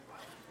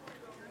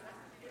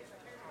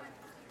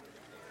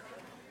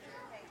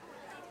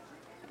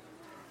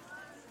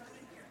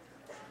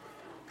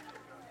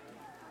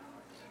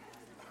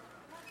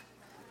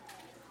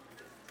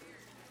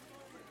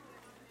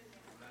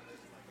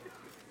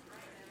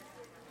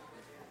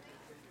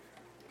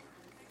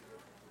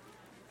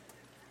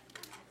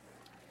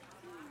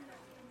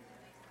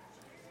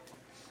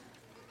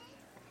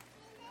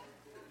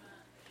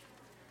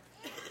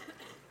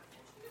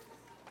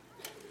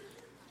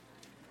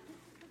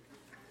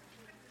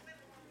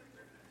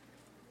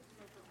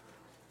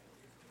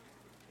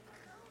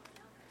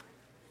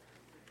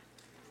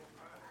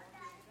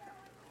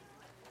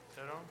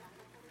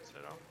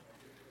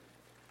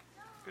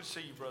Good to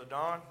see you, Brother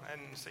Don. I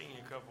hadn't seen you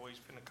in a couple weeks.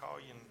 Been to call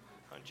you and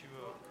hunt you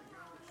up.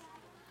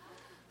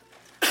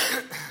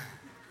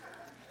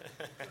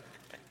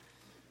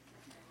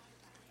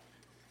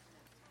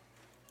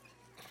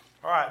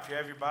 All right, if you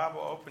have your Bible,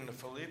 open to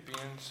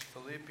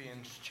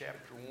Philippians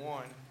chapter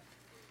 1.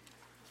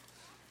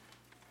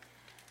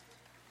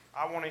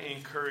 I want to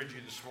encourage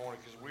you this morning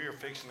because we are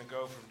fixing to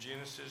go from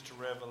Genesis to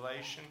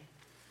Revelation.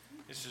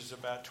 This is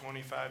about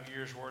 25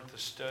 years worth of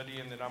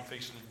studying that I'm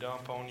fixing to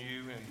dump on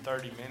you in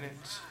 30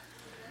 minutes,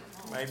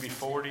 maybe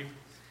 40.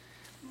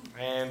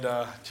 And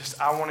I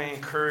want to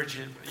encourage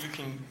you.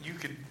 You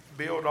could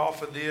build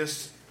off of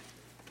this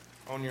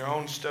on your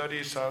own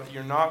studies. So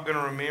you're not going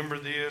to remember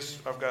this.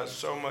 I've got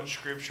so much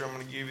scripture I'm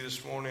going to give you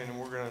this morning, and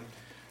we're going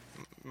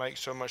to make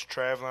so much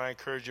traveling. I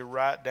encourage you to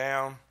write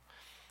down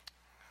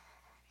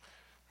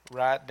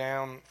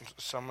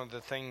some of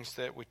the things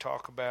that we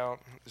talk about.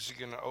 This is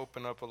going to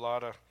open up a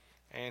lot of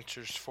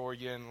answers for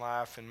you in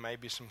life and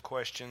maybe some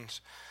questions.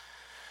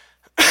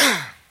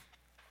 I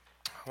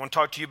want to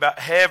talk to you about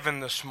heaven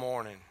this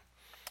morning.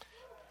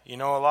 You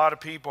know, a lot of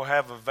people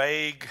have a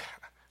vague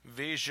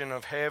vision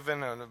of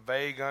heaven and a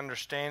vague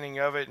understanding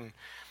of it.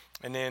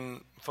 And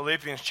in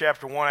Philippians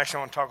chapter 1, actually I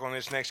want to talk on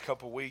this next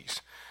couple of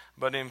weeks.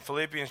 But in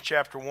Philippians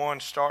chapter 1,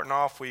 starting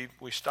off, we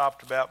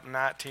stopped about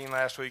 19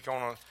 last week. I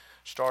want to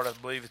start, I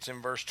believe it's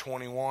in verse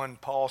 21,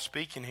 Paul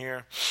speaking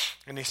here.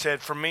 And he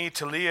said, "For me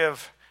to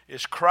live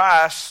is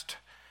Christ,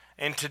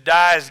 and to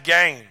die is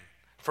gain."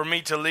 For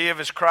me to live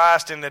is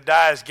Christ, and to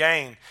die is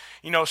gain.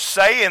 You know,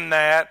 saying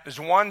that is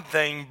one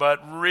thing, but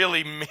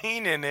really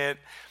meaning it,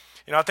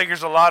 you know, I think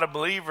there's a lot of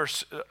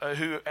believers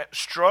who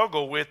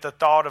struggle with the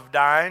thought of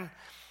dying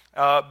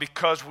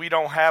because we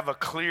don't have a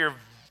clear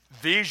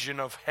vision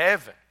of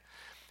heaven.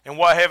 And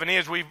what heaven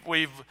is,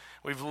 we've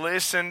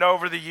listened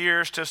over the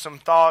years to some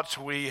thoughts.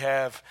 We've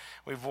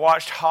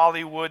watched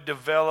Hollywood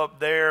develop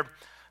their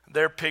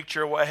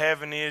picture of what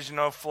heaven is, you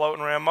know,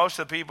 floating around. Most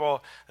of the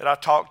people that I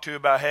talk to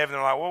about heaven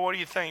are like, "Well, what do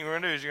you think you're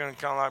going to do? Is you're going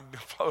to kind of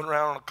like float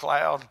around on a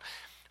cloud,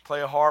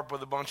 play a harp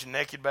with a bunch of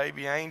naked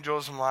baby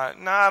angels?" I'm like,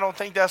 "No, I don't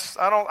think that's.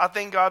 I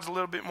think God's a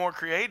little bit more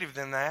creative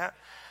than that."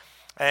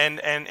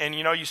 And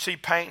you know, you see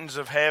paintings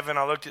of heaven.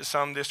 I looked at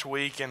some this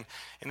week, and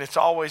it's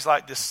always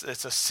like this.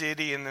 It's a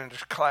city, and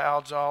there's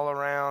clouds all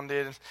around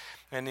it.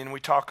 And then we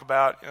talk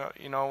about,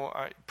 you know,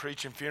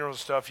 preaching funerals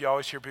and stuff. You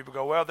always hear people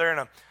go, "Well, they're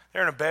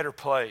in a better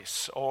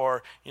place,"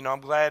 or, you know, "I'm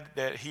glad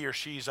that he or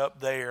she's up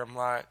there." I'm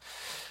like,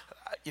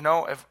 you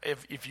know,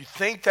 if you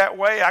think that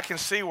way, I can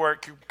see where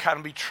it could kind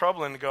of be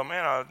troubling to go,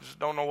 "Man, I just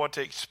don't know what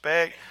to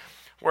expect."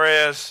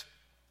 Whereas,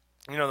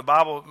 you know, the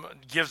Bible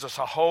gives us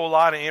a whole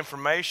lot of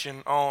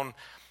information on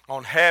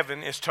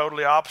heaven. It's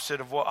totally opposite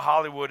of what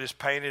Hollywood is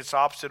painted. It's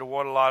opposite of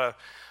what a lot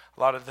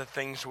of the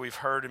things we've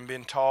heard and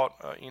been taught,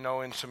 you know,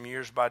 in some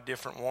years by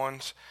different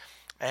ones.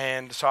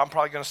 And so I'm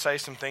probably going to say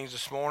some things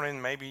this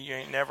morning maybe you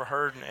ain't never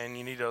heard, and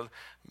you need to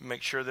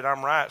make sure that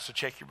I'm right. So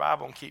check your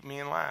Bible and keep me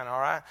in line, all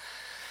right?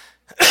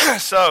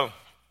 So,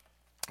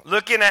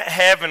 looking at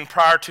heaven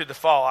prior to the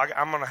fall,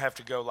 I'm going to have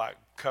to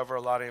cover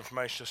a lot of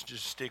information.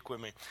 Just stick with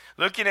me.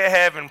 Looking at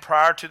heaven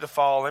prior to the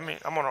fall. I'm going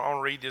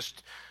to read this,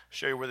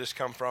 show you where this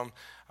comes from.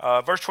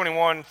 Verse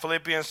 21,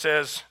 Philippians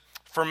says,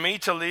 "For me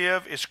to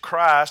live is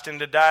Christ, and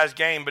to die is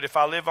gain. But if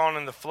I live on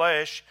in the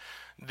flesh,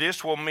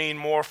 this will mean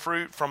more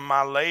fruit from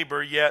my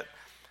labor. Yet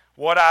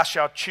what I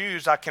shall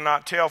choose I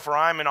cannot tell, for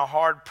I am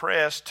hard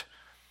pressed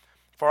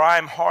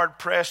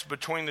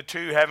between the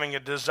two, having a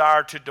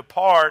desire to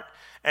depart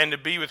and to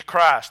be with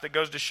Christ." That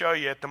goes to show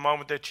you, at the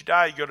moment that you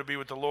die, you go to be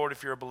with the Lord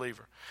if you're a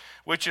believer,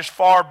 which is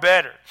far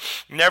better.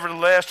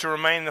 Nevertheless, to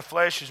remain in the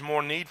flesh is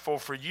more needful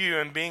for you,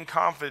 and being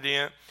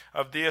confident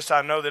of this,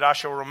 I know that I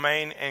shall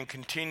remain and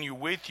continue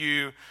with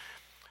you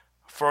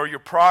for your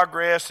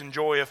progress and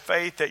joy of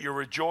faith, that your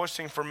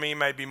rejoicing for me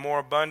may be more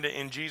abundant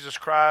in Jesus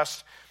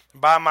Christ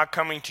by my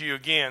coming to you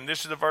again.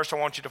 This is the verse I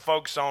want you to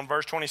focus on.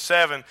 Verse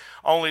 27,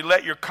 "Only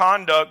let your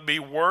conduct be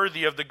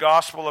worthy of the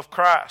gospel of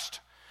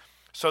Christ,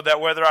 so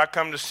that whether I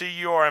come to see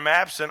you or am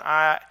absent,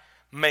 I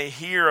may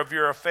hear of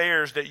your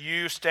affairs, that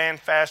you stand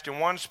fast in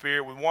one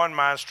spirit, with one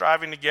mind,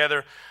 striving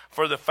together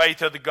for the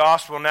faith of the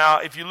gospel." Now,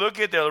 if you look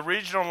at the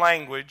original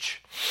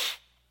language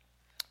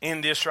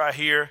in this right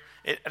here,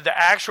 the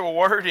actual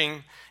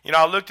wording, you know,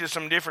 I looked at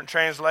some different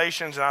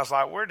translations, and I was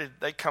like, where did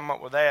they come up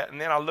with that?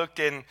 And then I looked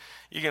in,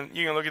 you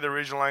can look at the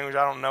original language.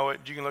 I don't know it.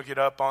 You can look it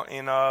up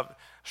in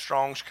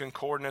Strong's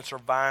Concordance or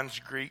Vine's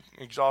Greek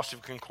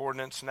Exhaustive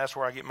Concordance, and that's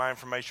where I get my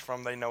information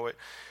from. They know it.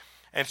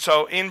 And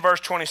so in verse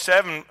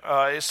 27,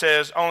 it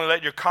says, "Only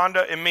let your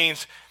conduct," it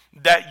means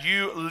that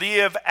you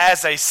live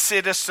as a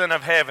citizen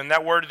of heaven.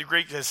 That word in the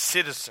Greek is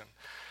citizen.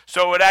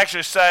 So it would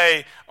actually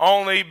say,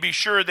 only be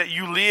sure that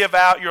you live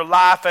out your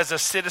life as a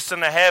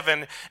citizen of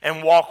heaven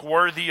and walk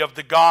worthy of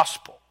the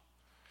gospel.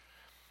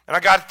 And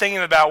I got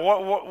thinking about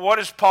what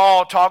is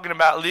Paul talking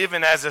about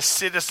living as a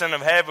citizen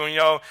of heaven? You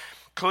know,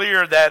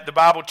 clear that the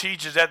Bible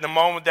teaches that the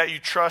moment that you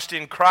trust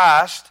in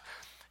Christ,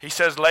 he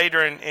says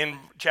later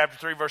in chapter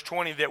 3, verse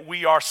 20, that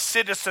we are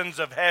citizens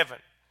of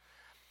heaven.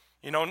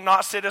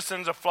 Not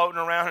citizens of floating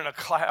around in a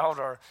cloud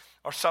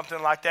or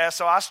something like that.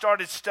 So I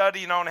started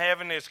studying on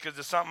heaven because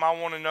it's something I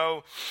want to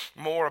know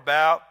more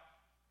about.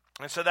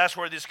 And so that's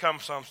where this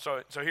comes from.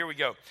 So here we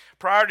go.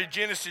 Prior to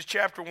Genesis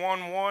chapter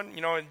 1:1,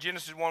 in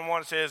Genesis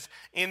 1:1 it says,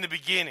 in the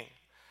beginning.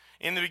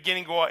 In the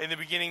beginning, what? In the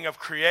beginning of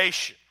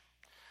creation.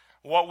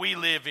 What we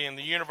live in,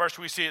 the universe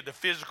we see it, the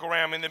physical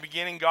realm. In the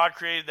beginning, God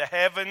created the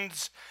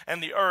heavens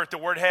and the earth. The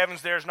word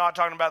heavens there is not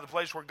talking about the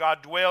place where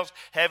God dwells.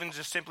 Heavens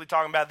is simply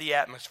talking about the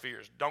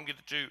atmospheres. Don't get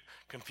too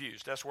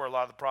confused. That's where a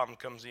lot of the problem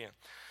comes in.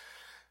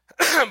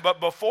 But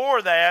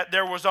before that,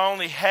 there was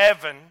only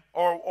heaven,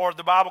 or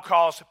the Bible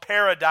calls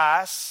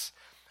paradise.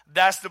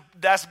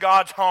 That's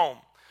God's home.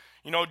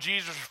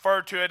 Jesus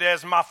referred to it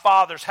as my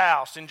Father's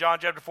house in John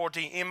chapter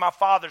 14. In my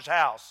Father's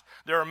house,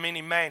 there are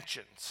many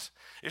mansions.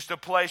 It's the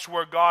place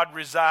where God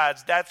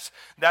resides.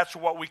 That's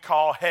what we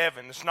call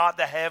heaven. It's not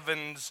the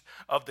heavens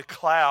of the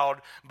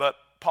cloud, but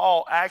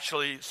Paul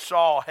actually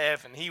saw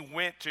heaven. He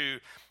went to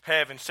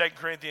heaven. 2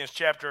 Corinthians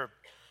chapter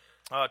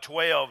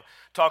 12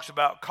 talks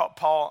about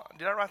Paul.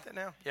 Did I write that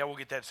down? Yeah, we'll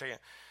get that in a second.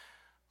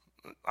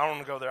 I don't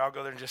want to go there. I'll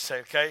go there and just say,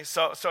 okay?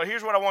 So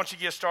here's what I want you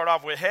to start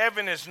off with.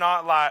 Heaven is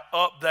not like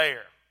up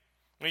there.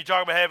 When you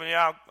talk about heaven,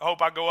 I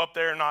hope I go up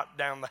there and not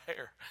down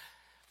there.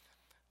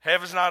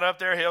 Heaven's not up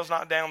there, hell's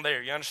not down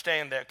there. You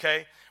understand that,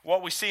 okay?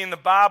 What we see in the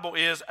Bible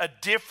is a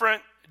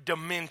different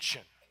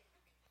dimension.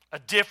 A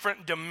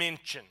different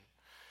dimension.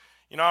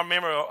 I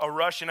remember a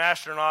Russian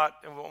astronaut,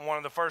 one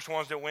of the first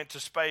ones that went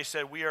to space,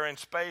 said, we are in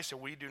space and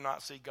we do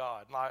not see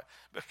God.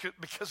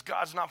 Because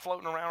God's not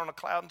floating around on a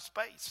cloud in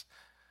space.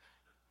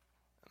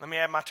 Let me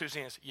add my 2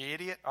 cents. You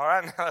idiot. All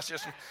right, now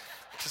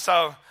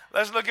so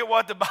let's look at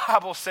what the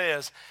Bible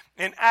says.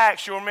 In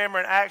Acts, you'll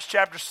remember in Acts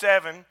chapter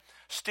 7,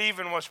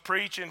 Stephen was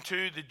preaching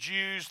to the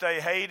Jews.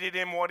 They hated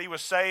him, what he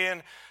was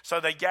saying, so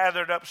they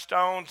gathered up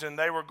stones and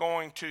they were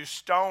going to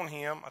stone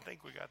him. I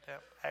think we got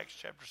that, Acts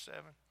chapter 7.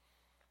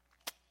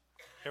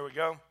 Here we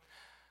go.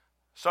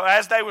 So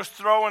as they was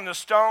throwing the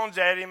stones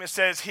at him, it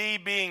says, he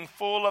being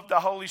full of the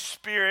Holy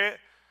Spirit.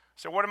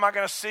 So what am I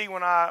going to see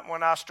when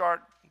I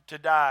start to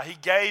die? He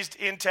gazed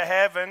into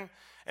heaven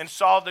and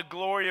saw the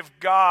glory of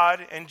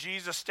God and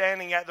Jesus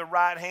standing at the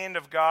right hand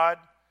of God.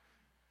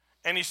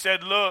 And he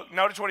said, look,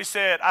 notice what he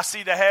said. I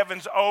see the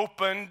heavens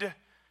opened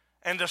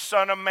and the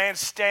Son of Man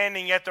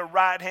standing at the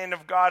right hand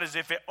of God as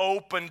if it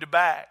opened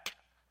back.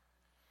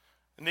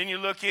 And then you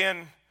look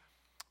in,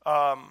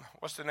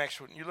 what's the next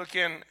one? You look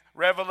in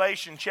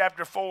Revelation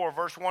chapter 4,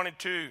 verse 1 and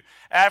 2.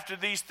 After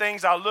these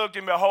things I looked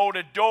and behold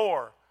a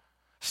door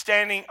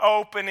standing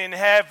open in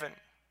heaven.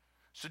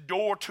 It's a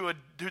door to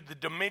the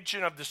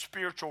dimension of the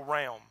spiritual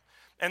realm.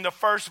 And the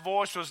first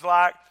voice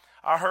I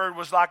heard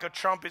was like a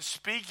trumpet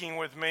speaking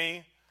with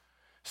me,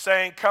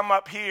 saying, come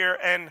up here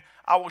and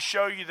I will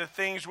show you the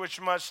things which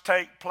must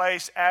take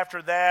place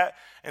after that.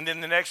 And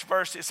then the next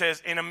verse it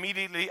says, and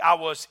immediately I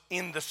was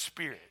in the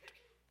Spirit.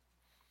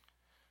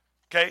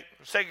 Okay,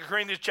 2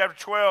 Corinthians chapter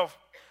 12,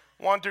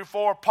 1 through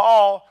 4.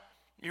 Paul,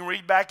 you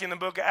read back in the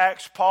book of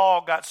Acts,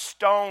 Paul got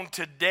stoned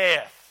to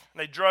death.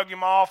 They drug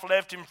him off,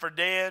 left him for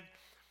dead.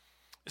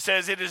 It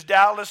says, it is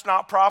doubtless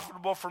not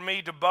profitable for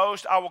me to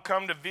boast. I will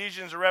come to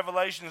visions or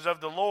revelations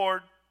of the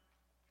Lord.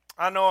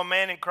 I know a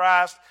man in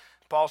Christ,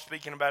 Paul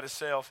speaking about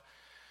himself,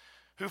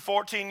 who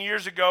 14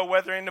 years ago,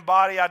 whether in the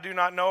body I do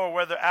not know, or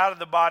whether out of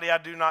the body I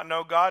do not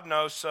know, God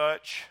knows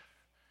such,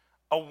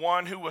 a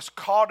one who was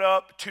caught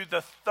up to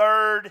the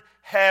third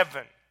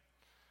heaven.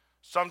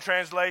 Some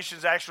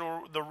translations,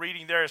 actually, the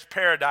reading there is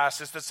paradise.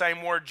 It's the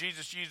same word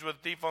Jesus used with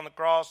the thief on the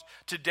cross.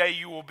 Today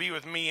you will be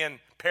with me in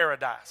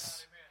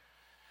paradise.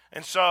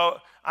 And so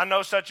I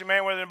know such a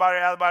man, whether in the body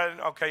or out of the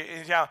body. Okay,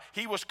 anyhow,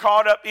 he was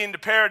caught up into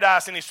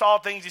paradise and he saw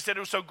things. He said it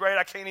was so great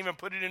I can't even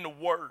put it into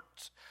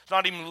words. It's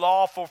not even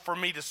lawful for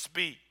me to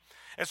speak.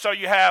 And so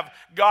you have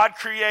God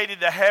created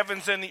the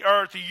heavens and the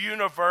earth, the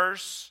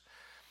universe.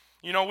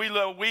 We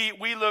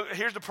look.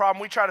 Here's the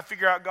problem: we try to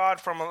figure out God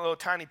from a little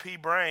tiny pea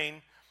brain.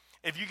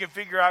 If you can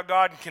figure out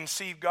God and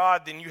conceive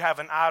God, then you have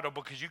an idol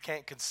because you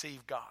can't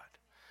conceive God.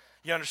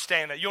 You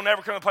understand that? You'll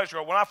never come to a place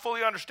where, when I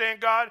fully understand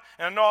God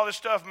and I know all this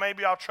stuff,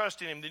 maybe I'll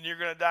trust in him. Then you're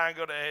going to die and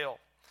go to hell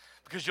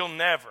because you'll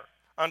never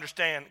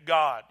understand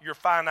God. Your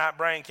finite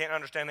brain can't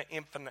understand the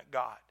infinite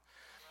God.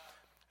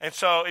 And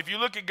so if you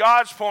look at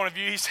God's point of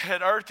view, he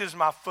said, earth is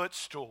my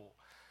footstool.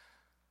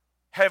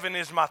 Heaven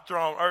is my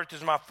throne. Earth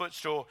is my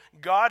footstool.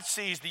 God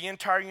sees the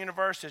entire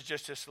universe as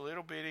just this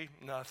little bitty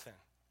nothing.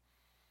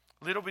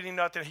 Little bitty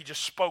nothing, he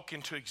just spoke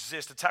into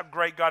existence. How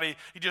great God is.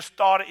 He just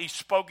thought it, he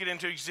spoke it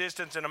into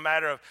existence in a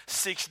matter of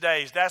 6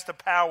 days. That's the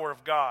power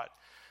of God.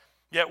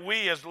 Yet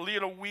we, as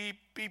little wee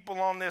people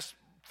on this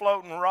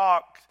floating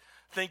rock,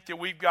 think that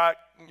we've got,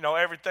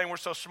 everything. We're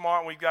so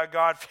smart and we've got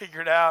God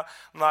figured out.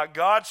 Like,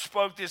 God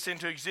spoke this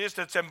into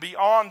existence, and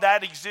beyond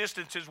that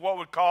existence is what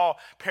we call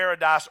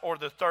paradise, or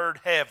the third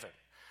heaven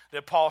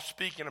that Paul's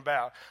speaking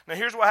about. Now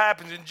here's what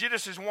happens. In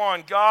Genesis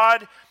 1,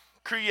 God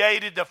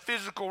created the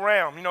physical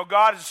realm.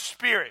 God is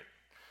spirit.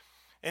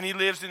 And he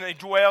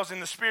dwells in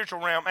the spiritual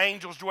realm.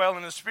 Angels dwell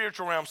in the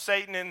spiritual realm.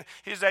 Satan and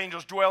his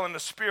angels dwell in the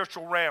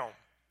spiritual realm.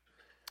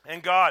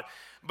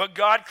 But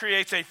God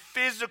creates a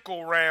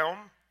physical realm.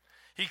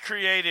 He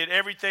created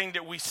everything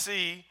that we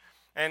see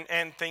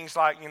and things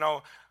like,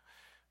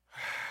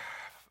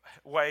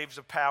 waves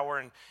of power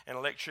and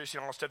electricity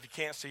and all that stuff you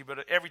can't see,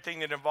 but everything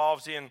that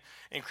involves in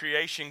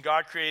creation,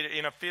 God created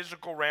in a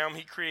physical realm.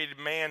 He created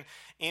man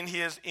in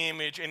his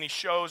image, and he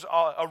shows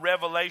a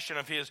revelation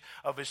of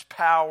his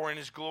power and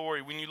his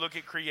glory. When you look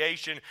at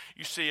creation,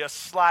 you see a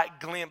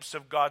slight glimpse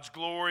of God's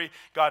glory,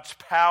 God's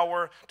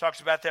power. Talks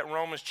about that in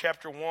Romans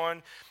chapter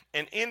 1.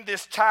 And in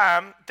this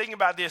time, think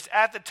about this,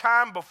 at the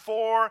time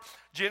before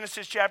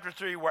Genesis chapter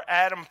 3 where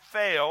Adam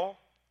fell,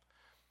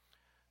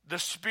 the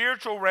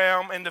spiritual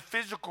realm and the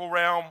physical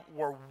realm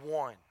were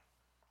one.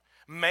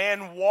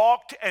 Man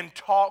walked and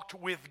talked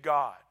with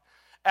God.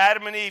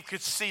 Adam and Eve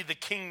could see the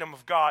kingdom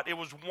of God. It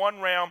was one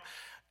realm.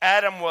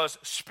 Adam was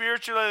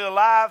spiritually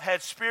alive,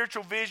 had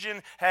spiritual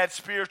vision, had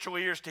spiritual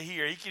ears to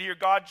hear. He could hear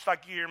God just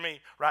like you hear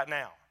me right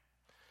now.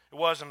 It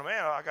wasn't,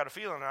 man, I got a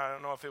feeling. I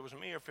don't know if it was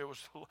me or if it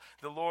was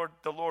the Lord.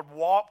 The Lord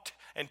walked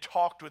and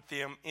talked with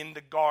them in the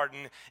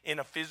garden, in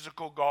a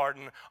physical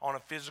garden, on a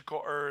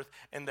physical earth,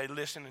 and they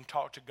listened and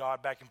talked to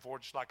God back and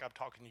forth just like I'm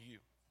talking to you.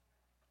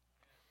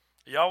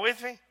 Y'all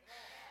with me?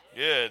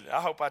 Good. I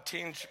hope I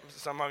tinge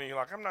some of you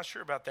like, I'm not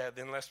sure about that.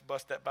 Then let's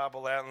bust that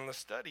Bible out and let's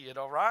study it,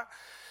 all right?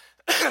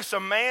 So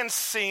man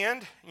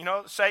sinned.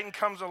 Satan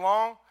comes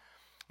along.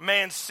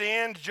 Man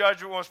sinned,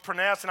 judgment was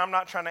pronounced, and I'm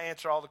not trying to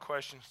answer all the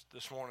questions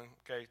this morning,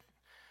 okay,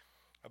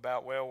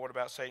 about, what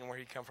about Satan, where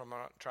he come from? I'm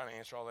not trying to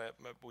answer all that,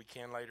 but we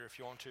can later if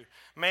you want to.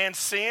 Man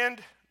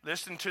sinned,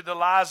 listened to the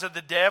lies of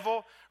the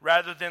devil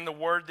rather than the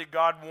word that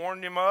God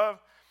warned him of,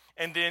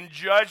 and then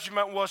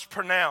judgment was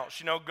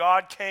pronounced.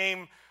 God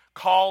came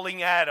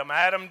calling Adam.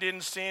 Adam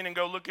didn't sin and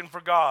go looking for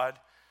God.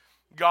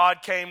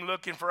 God came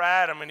looking for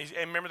Adam, and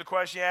remember the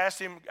question he asked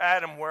him,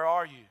 Adam, where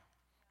are you?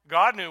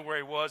 God knew where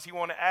he was. He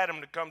wanted Adam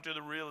to come to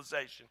the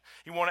realization.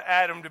 He wanted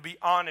Adam to be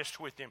honest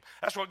with him.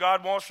 That's what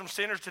God wants from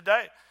sinners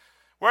today.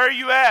 Where are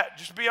you at?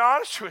 Just be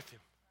honest with him.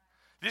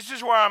 This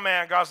is where I'm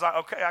at. God's like,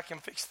 okay, I can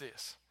fix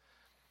this.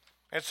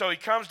 And so he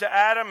comes to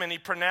Adam and he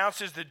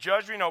pronounces the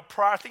judgment.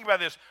 Think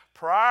about this.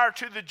 Prior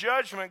to the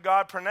judgment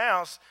God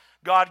pronounced,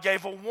 God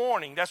gave a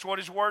warning. That's what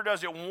his word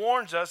does. It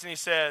warns us, and he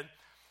said,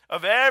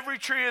 of every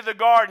tree of the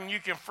garden you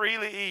can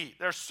freely eat.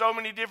 There's so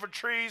many different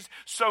trees,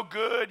 so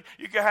good,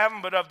 you can have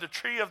them. But of the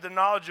tree of the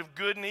knowledge of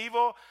good and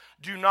evil,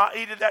 do not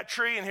eat of that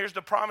tree. And here's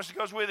the promise that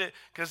goes with it.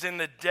 Because in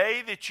the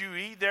day that you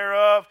eat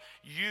thereof,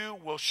 you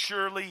will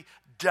surely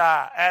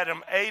die.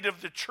 Adam ate of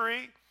the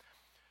tree.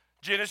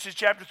 Genesis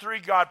chapter 3,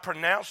 God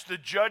pronounced the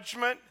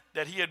judgment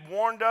that he had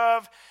warned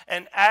of.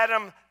 And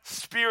Adam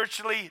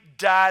spiritually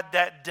died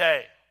that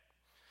day.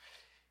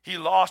 He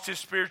lost his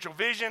spiritual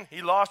vision,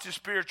 he lost his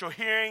spiritual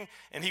hearing,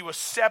 and he was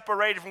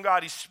separated from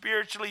God. He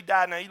spiritually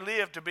died. Now, he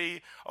lived to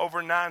be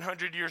over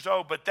 900 years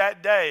old, but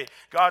that day,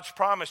 God's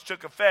promise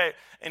took effect,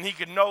 and he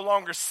could no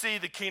longer see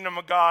the kingdom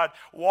of God,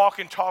 walk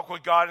and talk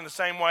with God in the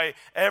same way.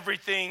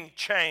 Everything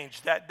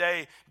changed that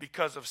day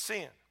because of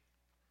sin.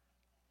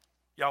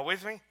 Y'all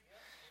with me?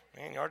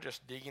 Man, y'all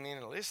just digging in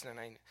and listening,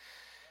 ain't it?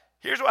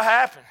 Here's what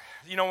happened.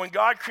 When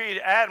God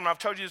created Adam, I've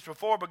told you this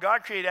before, but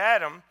God created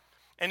Adam,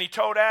 and he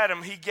told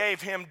Adam he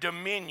gave him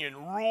dominion,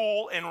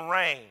 rule, and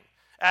reign.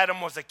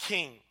 Adam was a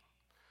king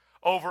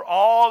over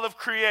all of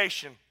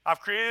creation.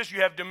 I've created this,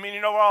 you have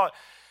dominion over all.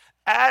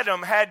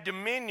 Adam had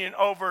dominion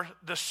over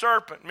the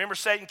serpent. Remember,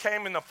 Satan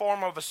came in the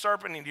form of a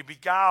serpent and he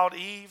beguiled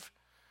Eve?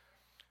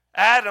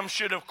 Adam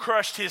should have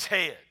crushed his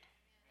head.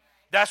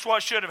 That's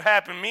what should have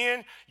happened.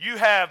 Men, you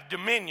have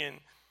dominion,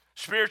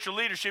 spiritual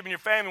leadership in your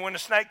family. When the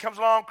snake comes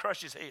along,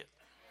 crush his head.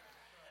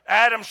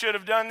 Adam should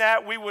have done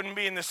that. We wouldn't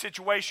be in the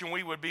situation.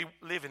 We would be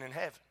living in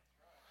heaven.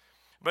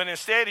 But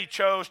instead, he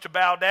chose to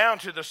bow down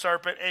to the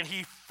serpent, and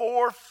he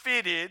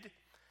forfeited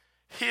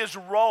his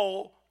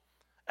role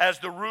as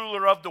the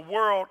ruler of the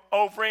world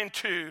over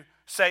into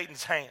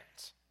Satan's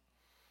hands.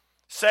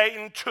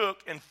 Satan took,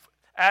 and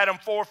Adam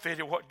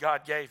forfeited what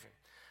God gave him.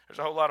 There's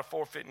a whole lot of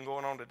forfeiting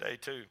going on today,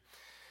 too.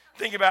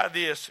 Think about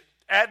this.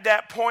 At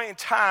that point in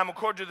time,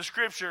 according to the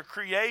scripture,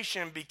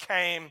 creation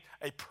became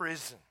a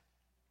prison.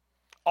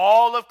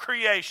 All of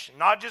creation,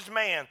 not just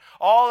man,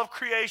 all of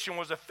creation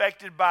was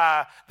affected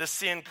by the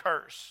sin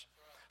curse.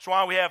 That's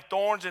why we have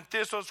thorns and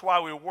thistles. That's why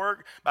we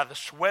work by the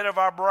sweat of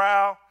our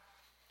brow.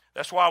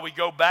 That's why we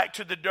go back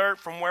to the dirt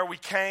from where we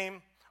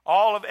came.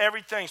 All of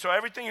everything. So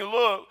everything you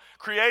look,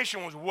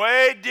 creation was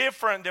way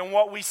different than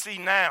what we see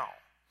now.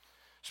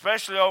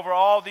 Especially over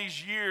all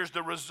these years,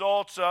 the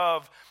results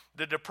of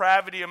the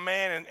depravity of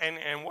man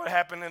and what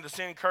happened in the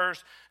sin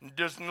curse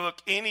doesn't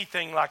look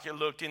anything like it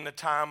looked in the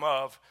time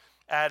of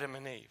Adam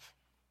and Eve.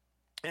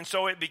 And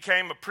so it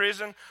became a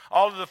prison.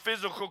 All of the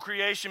physical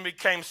creation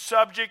became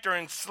subject or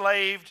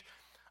enslaved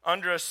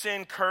under a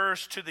sin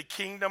curse to the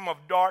kingdom of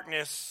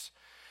darkness.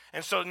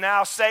 And so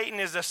now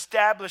Satan is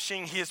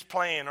establishing his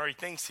plan, or he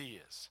thinks he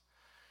is.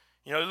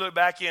 Look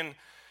back in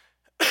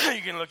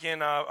You can look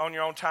in on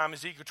your own time,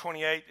 Ezekiel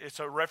 28. It's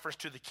a reference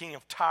to the king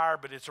of Tyre,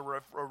 but it's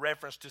a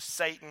reference to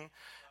Satan.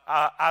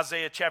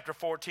 Isaiah chapter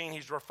 14,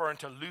 he's referring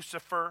to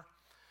Lucifer.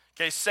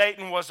 Okay,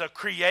 Satan was a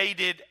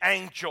created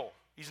angel.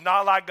 He's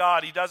not like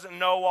God. He doesn't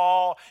know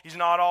all. He's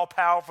not all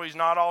powerful. He's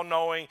not all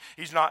knowing.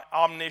 He's not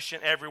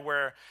omniscient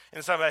everywhere.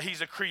 And so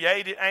he's a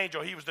created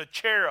angel. He was the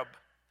cherub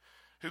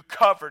who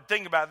covered.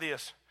 Think about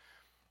this.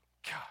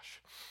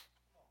 Gosh,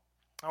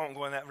 I won't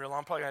go in that real long.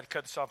 I'm probably going to have to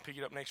cut this off and pick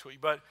it up next week.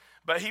 But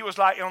he was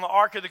like on the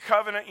Ark of the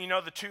Covenant. You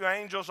know, the two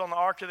angels on the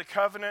Ark of the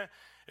Covenant.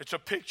 It's a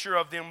picture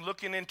of them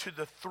looking into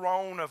the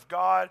throne of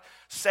God.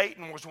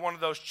 Satan was one of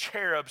those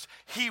cherubs.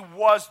 He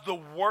was the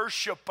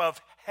worship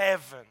of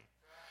heaven.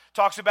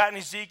 Talks about in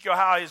Ezekiel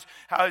how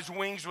his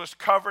wings was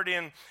covered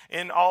in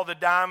all the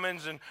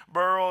diamonds and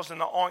beryls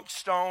and the onyx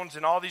stones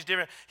and all these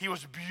different. He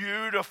was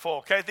beautiful.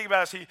 Okay, think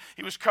about this.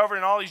 He was covered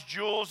in all these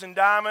jewels and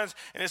diamonds,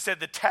 and it said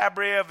the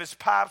tabrets of his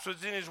pipes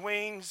was in his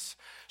wings.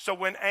 So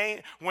when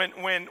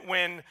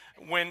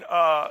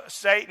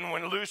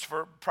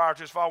Lucifer, prior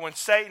to his fall, when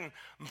Satan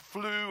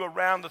flew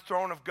around the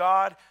throne of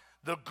God,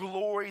 the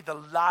glory, the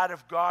light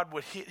of God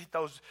would hit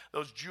those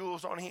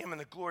jewels on him,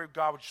 and the glory of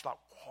God would just like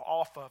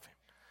off of him.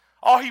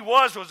 All he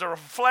was a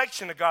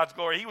reflection of God's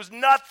glory. He was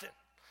nothing.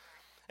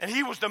 And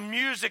he was the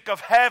music of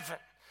heaven.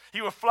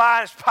 He would fly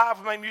in his pipe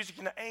and make music,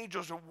 and the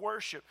angels would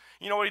worship.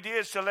 You know what he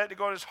did? So let it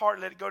go to his heart,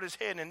 let it go to his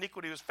head, and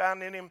iniquity was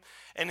found in him.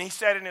 And he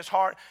said in his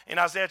heart, in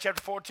Isaiah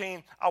chapter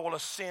 14, I will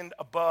ascend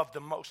above the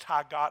Most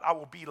High God. I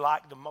will be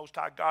like the Most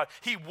High God.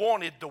 He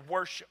wanted the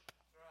worship.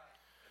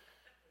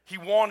 He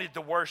wanted the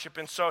worship.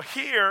 And so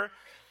here,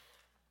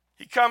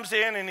 he comes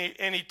in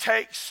and he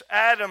takes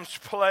Adam's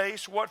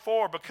place. What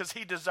for? Because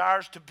he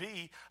desires to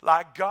be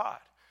like God.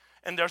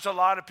 And there's a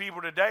lot of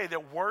people today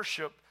that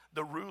worship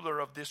the ruler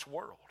of this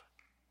world.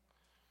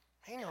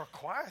 Man, you're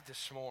quiet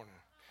this morning.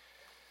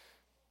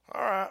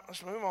 All right,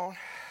 let's move on.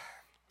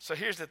 So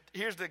here's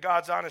the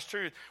God's honest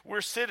truth. We're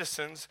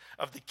citizens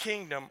of the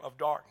kingdom of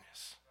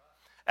darkness.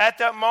 At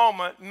that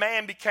moment,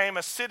 man became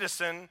a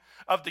citizen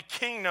of the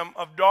kingdom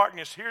of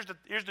darkness. Here's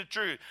the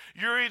truth.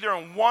 You're either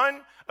in one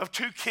of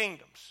two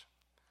kingdoms.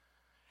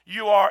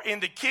 You are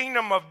in the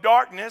kingdom of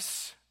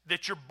darkness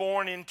that you're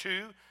born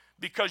into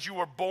because you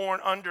were born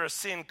under a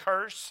sin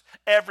curse.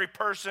 Every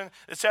person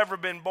that's ever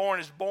been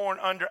born is born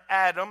under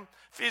Adam,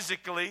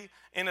 physically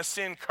in a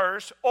sin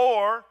curse.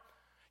 Or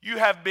you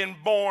have been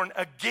born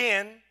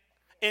again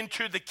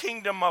into the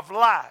kingdom of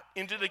light,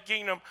 into the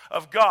kingdom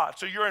of God.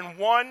 So you're in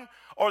one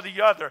or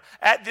the other.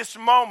 At this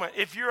moment,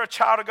 if you're a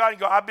child of God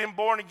and you go, I've been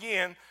born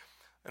again,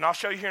 and I'll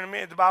show you here in a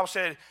minute, the Bible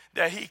said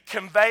that he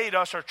conveyed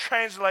us or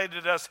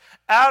translated us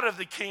out of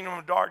the kingdom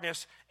of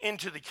darkness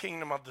into the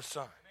kingdom of the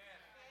Son.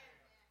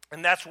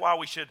 And that's why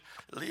we should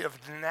live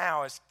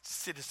now as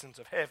citizens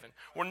of heaven.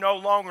 We're no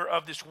longer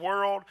of this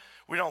world.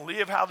 We don't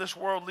live how this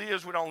world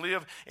lives. We don't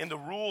live in the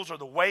rules or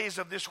the ways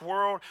of this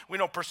world. We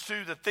don't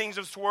pursue the things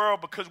of this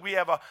world because we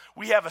have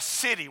a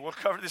city. We'll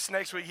cover this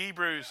next week,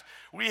 Hebrews.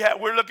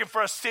 We're looking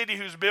for a city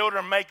whose builder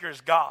and maker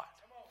is God.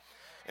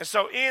 And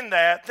so in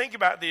that, think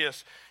about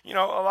this. You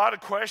know, a lot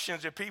of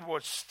questions, if people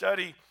would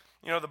study,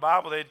 you know, the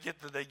Bible, they'd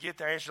get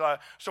their answer. Like,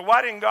 so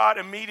why didn't God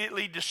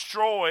immediately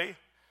destroy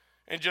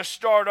and just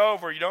start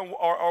over? You know,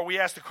 or we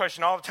ask the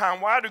question all the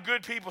time, why do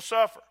good people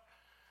suffer,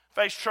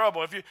 face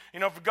trouble?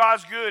 If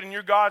God's good and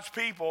you're God's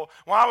people,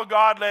 why would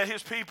God let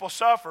his people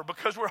suffer?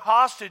 Because we're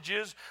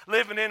hostages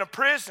living in a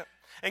prison.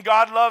 And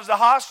God loves the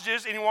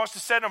hostages and he wants to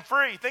set them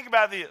free. Think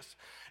about this.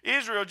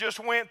 Israel just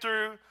went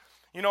through,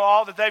 you know,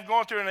 all that they've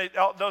gone through, and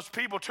those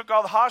people took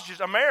all the hostages.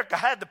 America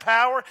had the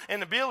power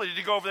and the ability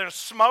to go over there and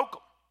smoke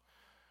them.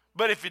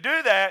 But if you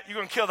do that, you're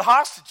going to kill the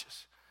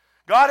hostages.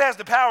 God has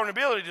the power and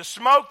ability to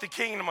smoke the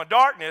kingdom of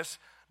darkness,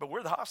 but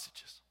we're the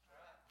hostages.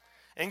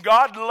 And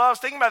God loves,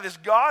 think about this,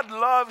 God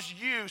loves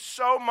you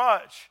so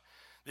much.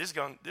 This is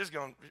going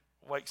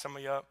to wake some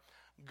of you up.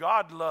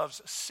 God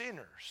loves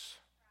sinners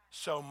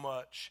so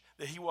much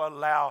that he will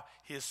allow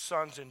his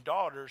sons and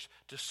daughters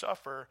to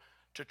suffer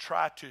to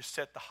try to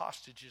set the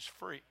hostages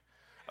free,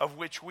 of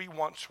which we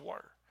once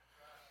were.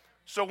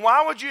 So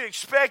why would you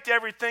expect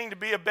everything to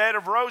be a bed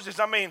of roses?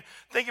 I mean,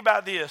 think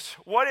about this.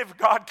 What if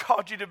God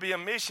called you to be a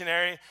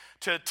missionary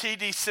to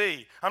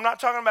TDC? I'm not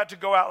talking about to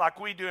go out like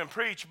we do and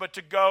preach, but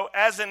to go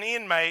as an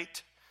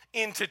inmate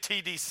into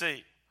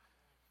TDC.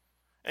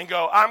 And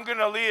go, I'm going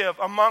to live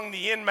among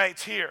the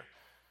inmates here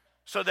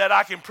so that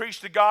I can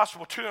preach the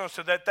gospel to them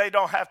so that they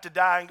don't have to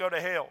die and go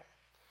to hell.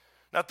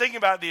 Now think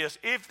about this.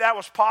 If that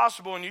was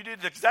possible and you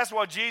did this, that's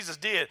what Jesus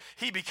did.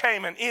 He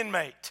became an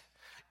inmate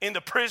in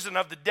the prison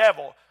of the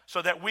devil so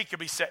that we could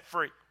be set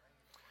free.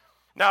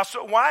 Now,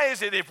 so why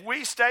is it if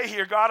we stay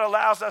here, God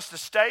allows us to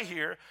stay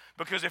here?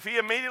 Because if he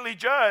immediately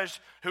judged,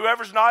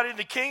 whoever's not in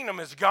the kingdom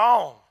is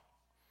gone.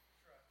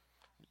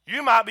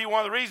 You might be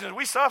one of the reasons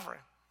we're suffering.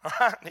 All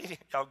right?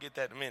 Y'all get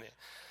that in a minute.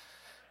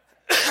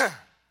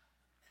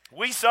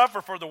 We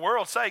suffer for the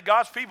world's sake.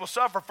 God's people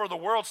suffer for the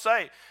world's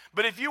sake.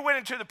 But if you went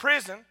into the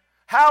prison,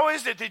 how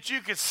is it that you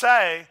could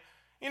say,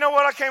 you know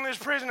what, I came to this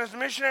prison as a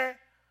missionary,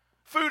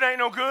 food ain't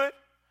no good,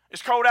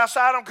 It's cold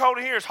outside, I'm cold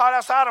in here. It's hot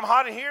outside, I'm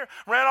hot in here.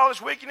 Around all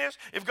this wickedness.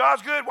 If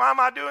God's good, why am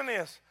I doing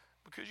this?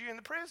 Because you're in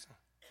the prison.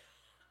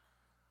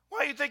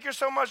 Why do you think you're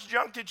so much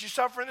junk that you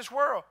suffer in this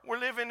world? We're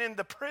living in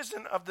the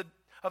prison of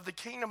the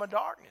kingdom of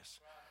darkness.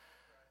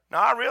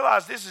 Now, I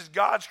realize this is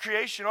God's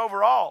creation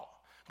overall.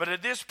 But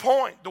at this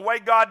point, the way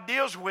God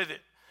deals with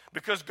it,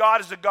 because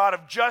God is a God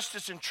of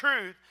justice and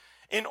truth,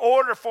 in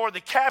order for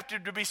the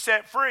captive to be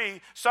set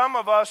free, some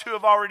of us who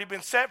have already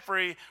been set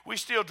free, we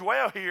still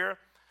dwell here,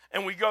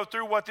 and we go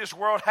through what this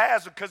world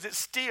has because it's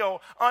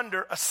still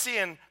under a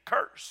sin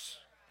curse.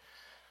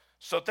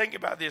 So think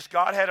about this.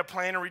 God had a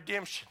plan of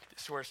redemption.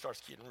 This is where it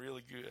starts getting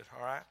really good,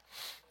 all right?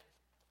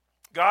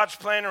 God's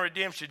plan of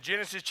redemption.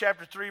 Genesis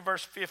chapter 3,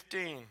 verse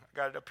 15. I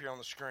got it up here on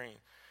the screen.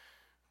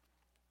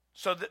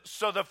 So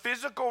the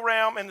physical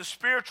realm and the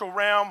spiritual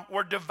realm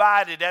were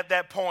divided at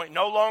that point.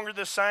 No longer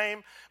the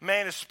same.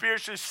 Man is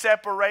spiritually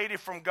separated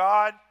from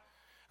God,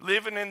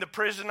 living in the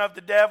prison of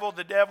the devil.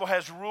 The devil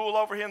has rule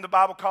over him. The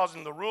Bible calls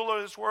him the ruler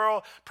of this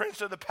world,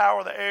 prince of the power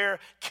of the air,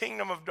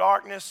 kingdom of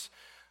darkness.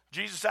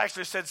 Jesus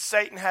actually said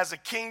Satan has a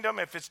kingdom.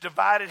 If it's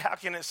divided, how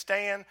can it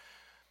stand?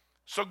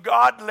 So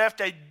God left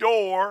a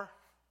door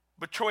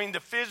between the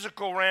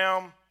physical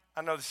realm,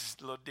 I know this is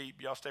a little deep,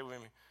 y'all stay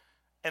with me,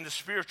 and the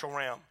spiritual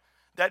realm.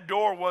 That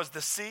door was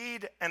the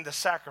seed and the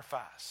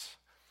sacrifice.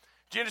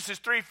 Genesis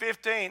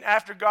 3:15,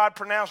 after God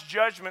pronounced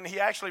judgment, he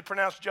actually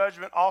pronounced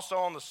judgment also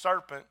on the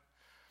serpent.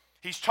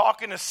 He's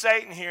talking to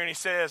Satan here, and he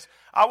says,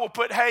 I will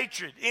put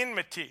hatred,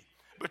 enmity,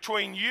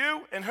 between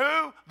you and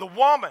who? The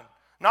woman.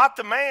 Not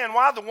the man.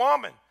 Why the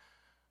woman?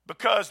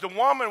 Because the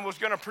woman was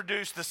going to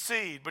produce the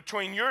seed.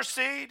 Between your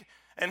seed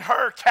and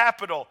her,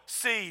 capital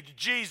seed,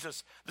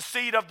 Jesus, the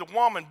seed of the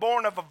woman,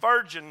 born of a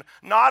virgin,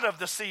 not of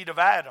the seed of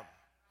Adam.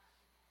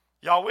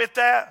 Y'all with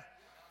that?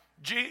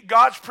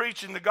 God's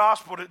preaching the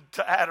gospel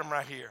to Adam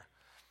right here.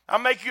 I'll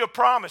make you a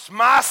promise.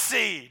 My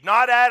seed,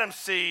 not Adam's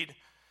seed.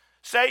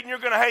 Satan, you're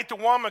going to hate the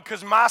woman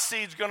because my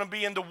seed's going to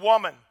be in the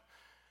woman.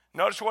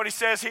 Notice what he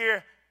says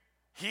here.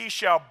 He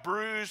shall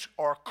bruise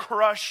or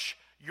crush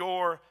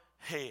your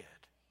head.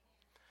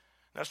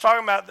 Now it's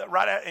talking about that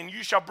right out, and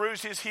you shall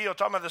bruise his heel.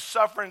 Talking about the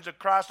sufferings of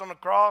Christ on the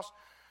cross.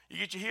 You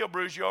get your heel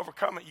bruised, you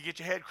overcome it. You get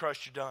your head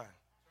crushed, you're done.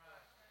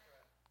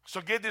 So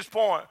get this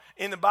point.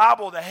 In the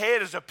Bible, the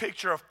head is a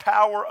picture of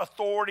power,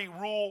 authority,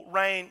 rule,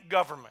 reign,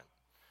 government.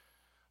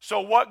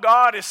 So what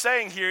God is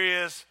saying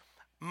here is,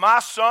 my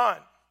son,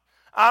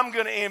 I'm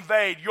going to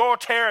invade your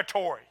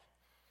territory,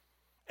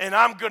 and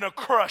I'm going to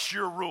crush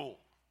your rule.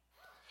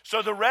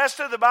 So the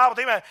rest of the Bible,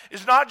 think about it,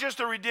 is not just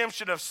the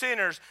redemption of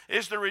sinners,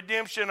 it's the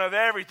redemption of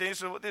everything.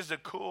 This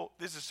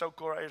is so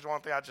cool. Here's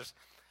one thing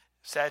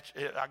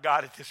I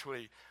got it this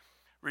week.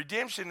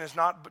 Redemption is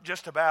not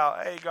just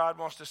about, hey, God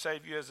wants to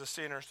save you as a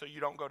sinner so you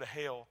don't go to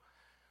hell.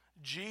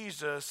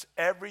 Jesus,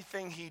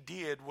 everything he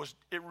did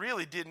it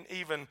really didn't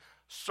even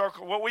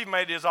circle. What we've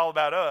made is all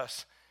about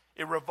us.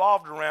 It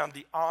revolved around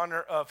the honor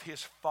of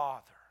his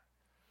Father.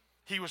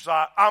 He was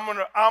like, I'm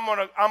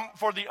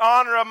for the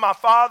honor of my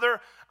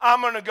Father, I'm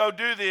going to go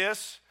do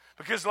this.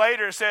 Because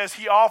later it says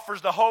he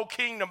offers the whole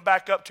kingdom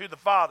back up to the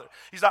Father.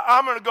 He's like,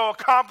 I'm going to go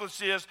accomplish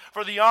this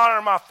for the honor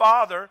of my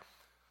Father.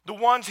 The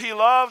ones he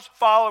loves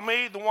follow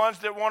me. The ones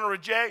that want to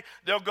reject,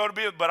 they'll go to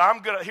be. But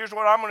here's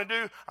what I'm going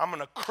to do. I'm going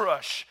to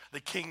crush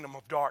the kingdom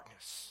of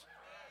darkness.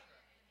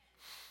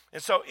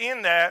 And so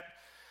in that,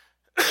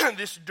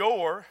 this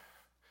door,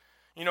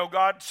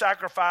 God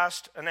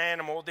sacrificed an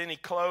animal. Then he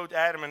clothed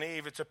Adam and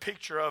Eve. It's a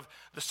picture of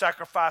the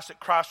sacrifice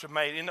that Christ had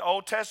made. In the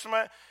Old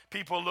Testament,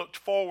 people looked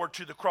forward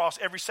to the cross.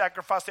 Every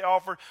sacrifice they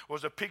offered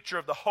was a picture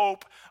of the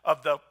hope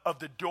of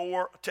the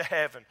door to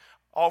heaven.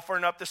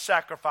 Offering up the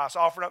sacrifice,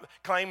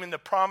 claiming the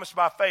promise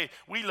by faith.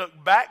 We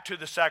look back to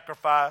the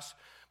sacrifice,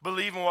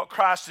 believing what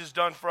Christ has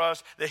done for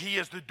us, that he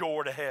is the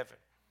door to heaven.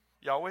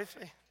 Y'all with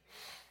me?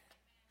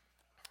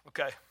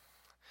 Okay.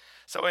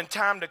 So in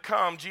time to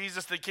come,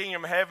 Jesus, the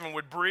kingdom of heaven,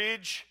 would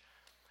bridge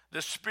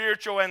the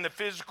spiritual and the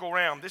physical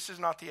realm. This is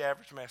not the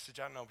average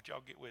message, I know, but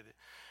y'all get with it.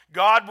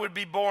 God would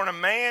be born a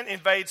man,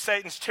 invade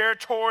Satan's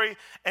territory,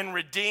 and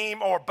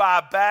redeem or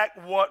buy back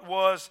what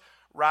was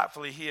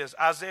rightfully his.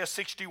 Isaiah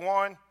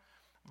 61.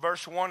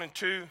 Verse 1 and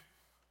 2,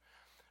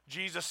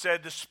 Jesus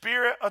said, the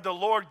Spirit of the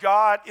Lord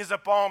God is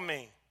upon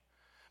me,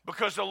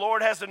 because the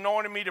Lord has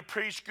anointed me to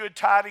preach good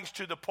tidings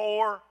to the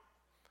poor.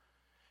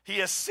 He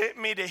has sent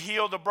me to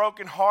heal the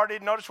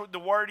brokenhearted. Notice what the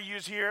word he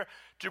used here,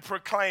 to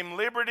proclaim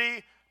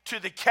liberty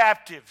to the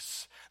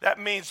captives. That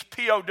means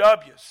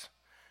POWs.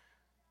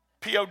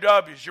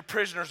 POWs, you're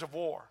prisoners of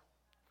war.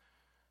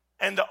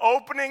 And the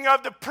opening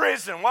of the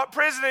prison. What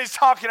prison is he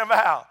talking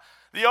about?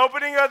 The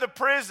opening of the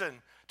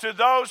prison to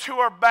those who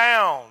are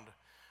bound.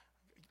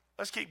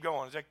 Let's keep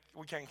going.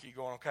 We can't keep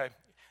going, okay?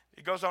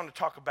 It goes on to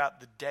talk about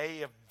the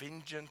day of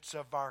vengeance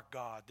of our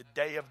God, the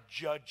day of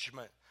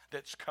judgment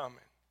that's coming.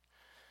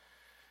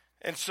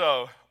 And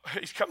so,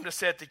 he's come to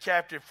set the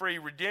captive free.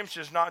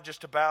 Redemption is not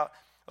just about,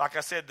 like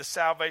I said, the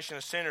salvation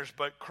of sinners,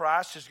 but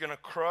Christ is going to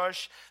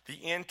crush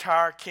the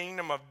entire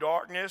kingdom of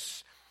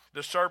darkness,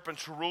 the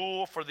serpent's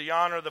rule for the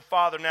honor of the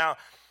Father. Now,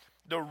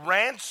 the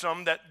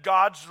ransom that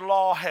God's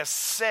law has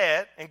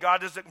set, and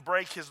God doesn't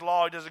break his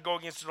law, he doesn't go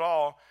against the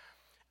law,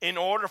 in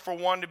order for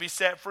one to be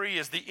set free,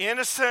 is the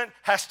innocent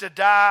has to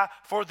die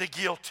for the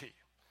guilty.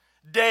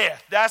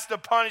 Death, that's the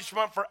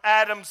punishment for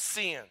Adam's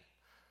sin.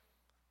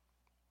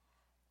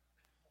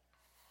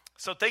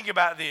 So think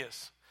about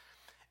this.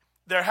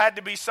 There had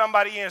to be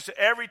somebody innocent.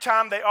 Every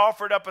time they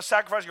offered up a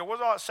sacrifice, you go,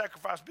 what's all that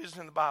sacrifice business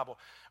in the Bible?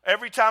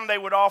 Every time they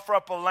would offer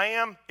up a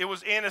lamb, it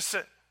was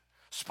innocent.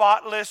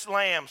 Spotless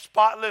lamb.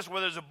 Spotless,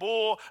 whether it's a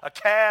bull, a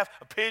calf,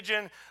 a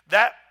pigeon.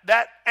 That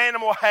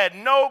animal had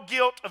no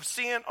guilt of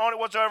sin on it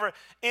whatsoever.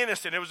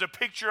 Innocent. It was a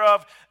picture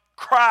of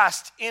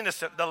Christ,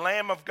 innocent, the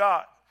Lamb of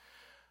God.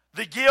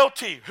 The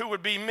guilty, who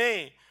would be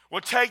me,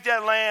 would take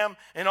that lamb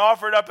and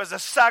offer it up as a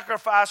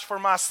sacrifice for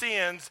my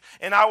sins,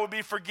 and I would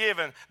be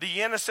forgiven.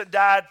 The innocent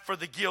died for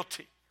the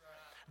guilty.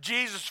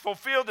 Jesus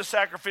fulfilled the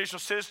sacrificial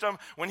system.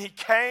 When he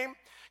came,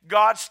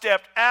 God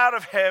stepped out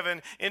of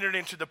heaven, entered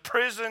into the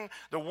prison,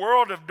 the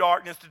world of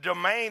darkness, the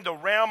domain, the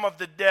realm of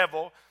the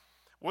devil,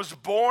 was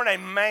born a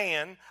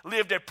man,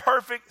 lived a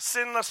perfect,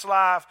 sinless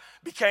life,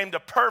 became the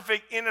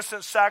perfect,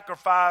 innocent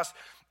sacrifice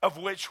of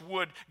which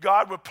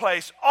God would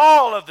place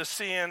all of the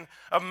sin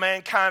of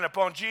mankind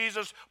upon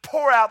Jesus,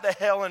 pour out the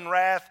hell and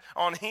wrath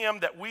on him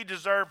that we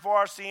deserve for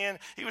our sin.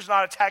 He was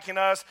not attacking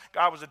us.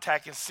 God was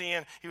attacking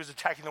sin. He was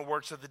attacking the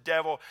works of the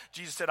devil.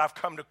 Jesus said, I've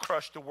come to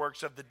crush the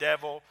works of the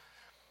devil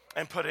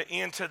and put an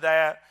end to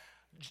that.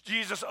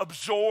 Jesus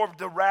absorbed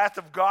the wrath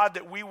of God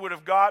that we would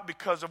have got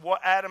because of what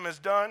Adam has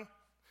done.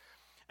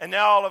 And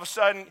now all of a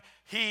sudden,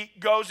 he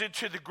goes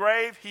into the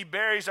grave. He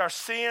buries our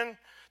sin.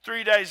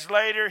 3 days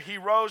later, he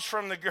rose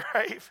from the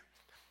grave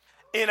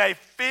in a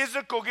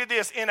physical, get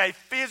this, in a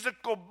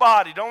physical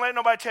body. Don't let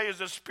nobody tell you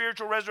it's a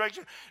spiritual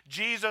resurrection.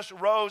 Jesus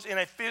rose in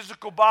a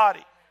physical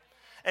body.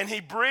 And he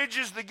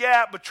bridges the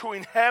gap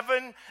between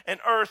heaven and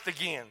earth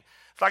again.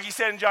 It's like he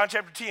said in John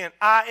chapter 10,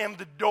 I am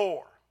the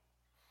door.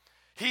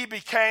 He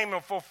became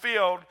and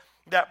fulfilled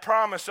that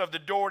promise of the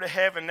door to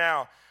heaven.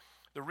 Now,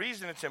 the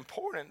reason it's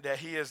important that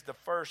he is the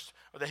first,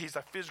 or that he's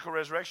a physical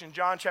resurrection,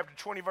 John chapter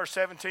 20, verse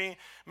 17,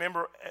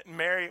 remember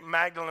Mary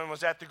Magdalene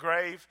was at the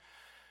grave,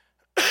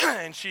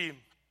 and she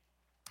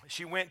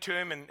went to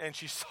him, and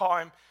she saw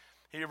him.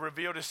 He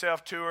revealed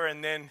himself to her,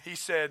 and then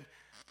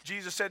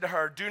Jesus said to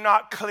her, do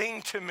not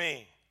cling to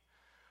me,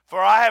 for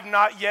I have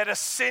not yet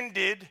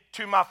ascended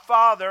to my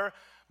Father,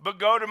 but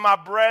go to my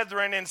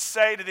brethren and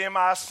say to them,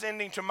 I am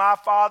ascending to my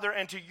Father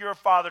and to your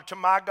Father, to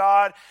my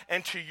God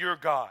and to your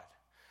God.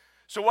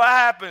 So what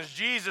happens?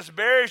 Jesus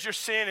buries your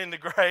sin in the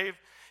grave.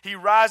 He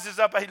rises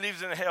up. He leaves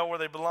them in hell where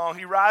they belong.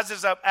 He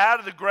rises up out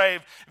of the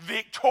grave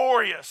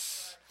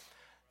victorious.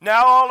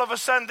 Now all of a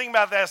sudden, think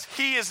about this.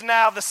 He is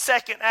now the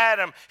second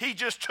Adam. He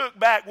just took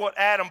back what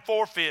Adam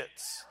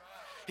forfeits.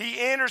 He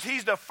enters.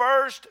 He's the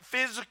first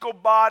physical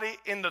body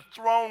in the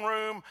throne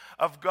room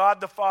of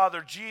God the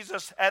Father.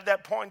 Jesus, at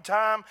that point in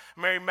time,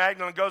 Mary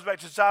Magdalene goes back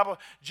to the disciple.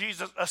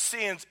 Jesus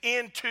ascends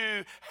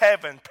into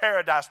heaven,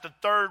 paradise, the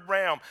third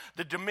realm,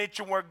 the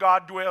dimension where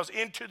God dwells,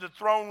 into the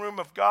throne room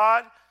of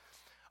God.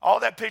 All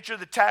that picture of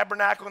the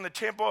tabernacle and the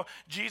temple,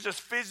 Jesus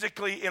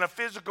physically, in a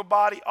physical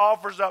body,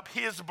 offers up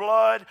his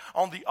blood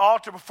on the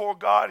altar before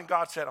God, and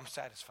God said, I'm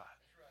satisfied.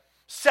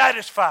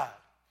 Satisfied.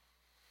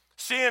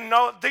 Sin,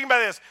 no, think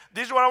about this.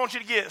 This is what I want you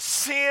to get.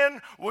 Sin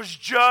was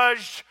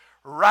judged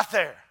right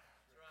there.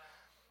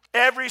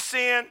 Every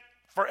sin,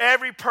 for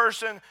every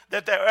person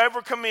that they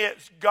ever commit,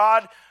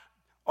 God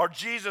or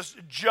Jesus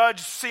judged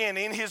sin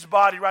in his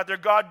body right there.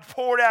 God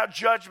poured out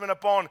judgment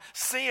upon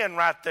sin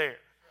right there.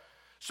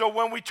 So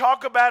when we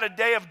talk about a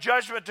day of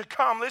judgment to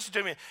come, listen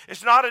to me.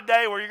 It's not a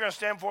day where you're going to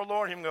stand before the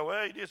Lord and him go,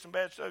 well, you did some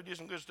bad stuff, you did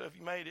some good stuff,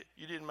 you made it,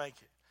 you didn't make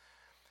it.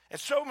 And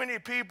so many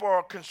people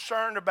are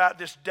concerned about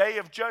this day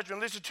of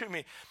judgment. Listen to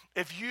me.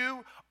 If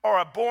you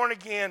are a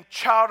born-again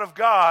child of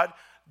God,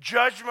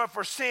 judgment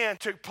for sin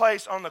took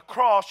place on the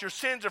cross. Your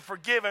sins are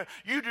forgiven.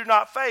 You do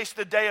not face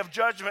the day of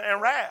judgment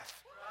and wrath.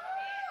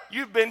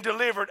 You've been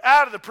delivered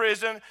out of the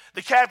prison.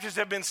 The captives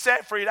have been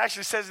set free. It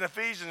actually says in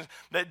Ephesians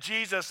that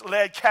Jesus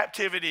led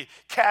captivity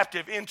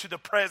captive into the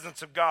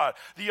presence of God.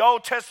 The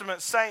Old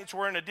Testament saints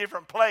were in a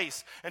different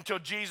place until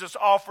Jesus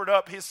offered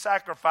up his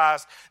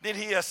sacrifice. Then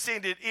he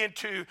ascended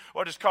into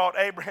what is called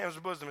Abraham's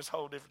bosom. It's a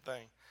whole different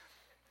thing.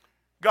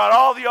 Got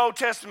all the Old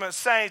Testament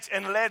saints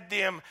and led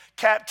them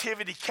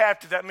captivity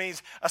captive. That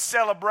means a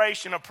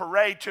celebration, a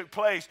parade took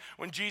place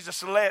when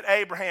Jesus led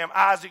Abraham,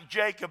 Isaac,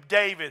 Jacob,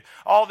 David,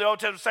 all the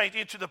Old Testament saints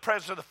into the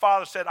presence of the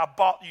Father, said, I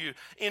bought you.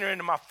 Enter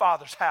into my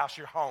Father's house,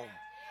 your home.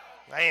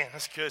 Man,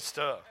 that's good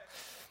stuff.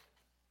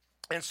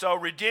 And so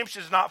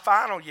redemption is not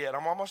final yet.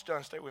 I'm almost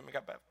done. Stay with me. I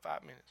got about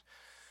 5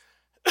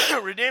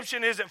 minutes.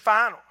 Redemption isn't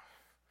final.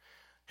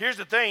 Here's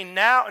the thing.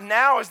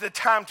 Now is the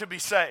time to be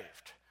saved.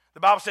 The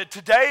Bible said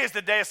today is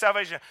the day of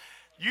salvation.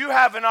 You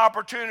have an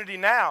opportunity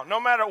now, no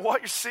matter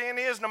what your sin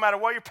is, no matter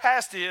what your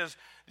past is,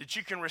 that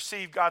you can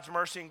receive God's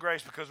mercy and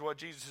grace because of what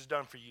Jesus has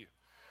done for you.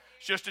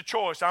 It's just a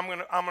choice. I'm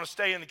gonna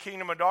stay in the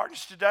kingdom of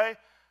darkness today.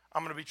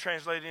 I'm going to be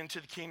translated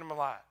into the kingdom of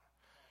light.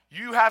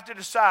 You have to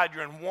decide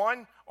you're in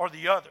one or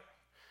the other.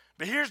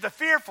 But here's the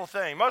fearful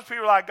thing. Most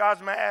people are like,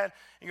 God's mad.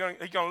 He's going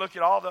to look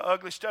at all the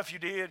ugly stuff you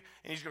did,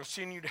 and he's going to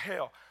send you to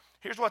hell.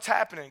 Here's what's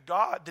happening.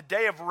 God, the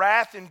day of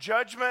wrath and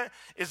judgment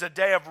is a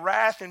day of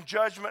wrath and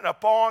judgment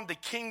upon the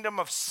kingdom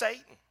of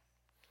Satan.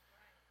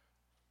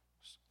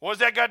 What does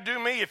that got to do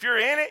with me? If you're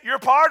in it, you're a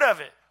part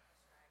of it.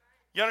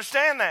 You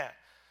understand that?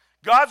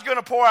 God's going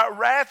to pour out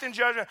wrath and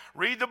judgment.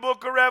 Read the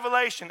book of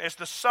Revelation. It's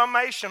the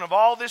summation of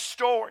all this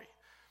story.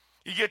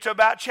 You get to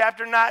about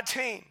chapter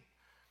 19.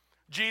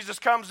 Jesus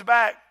comes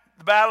back.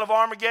 The battle of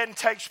Armageddon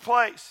takes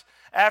place.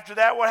 After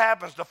that, what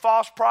happens? The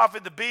false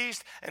prophet, the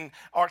beast, and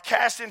are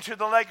cast into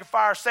the lake of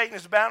fire. Satan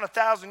is bound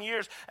 1,000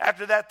 years.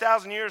 After that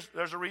 1,000 years,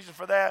 there's a reason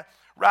for that.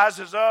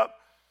 Rises up.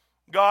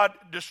 God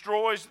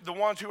destroys the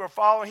ones who are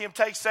following him.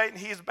 Takes Satan.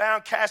 He is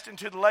bound, cast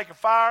into the lake of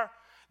fire.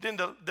 Then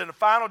the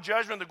final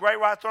judgment, the great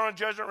white throne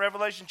judgment,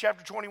 Revelation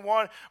chapter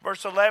 21,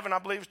 verse 11, I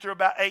believe it's through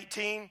about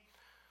 18.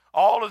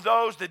 All of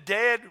those, the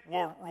dead,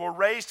 were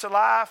raised to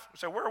life.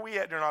 So where are we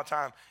at during our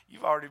time?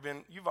 You've already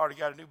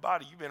got a new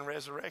body. You've been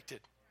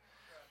resurrected.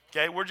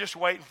 Okay, we're just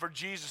waiting for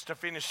Jesus to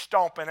finish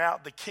stomping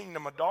out the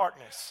kingdom of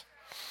darkness.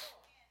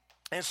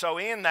 And so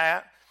in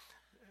that,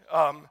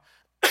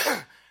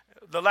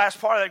 the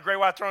last part of that great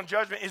white throne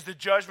judgment is the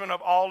judgment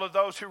of all of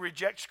those who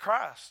reject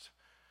Christ.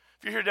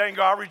 If you're here today and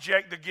go, I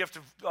reject the gift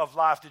of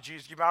life that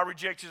Jesus gave me. I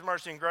reject his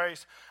mercy and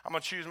grace. I'm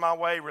going to choose my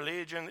way,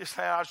 religion, this,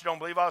 that, I just don't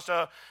believe all that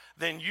stuff.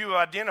 Then you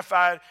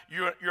identified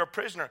you're a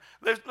prisoner.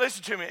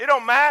 Listen to me. It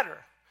don't matter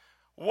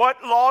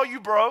what law you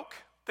broke.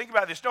 Think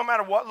about this. No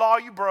matter what law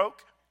you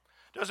broke.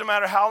 Doesn't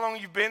matter how long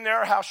you've been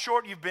there or how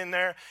short you've been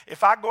there.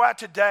 If I go out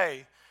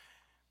today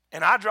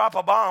and I drop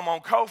a bomb on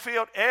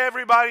Cofield,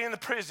 everybody in the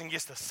prison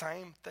gets the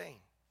same thing.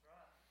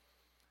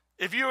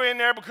 If you were in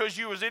there because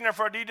you was in there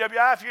for a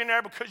DWI, if you're in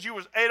there because you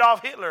was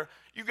Adolf Hitler,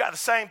 you got the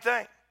same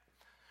thing.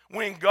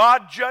 When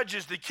God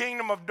judges the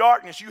kingdom of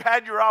darkness, you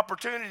had your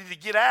opportunity to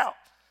get out.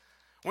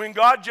 When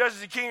God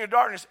judges the kingdom of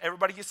darkness,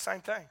 everybody gets the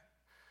same thing.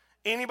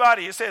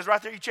 Anybody, it says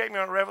right there, you check me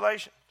on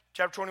Revelation,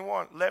 chapter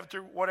 21, 11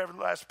 through whatever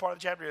the last part of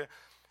the chapter is.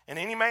 And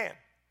any man,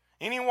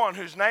 anyone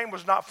whose name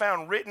was not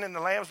found written in the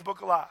Lamb's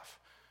book of life,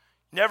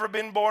 never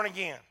been born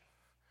again,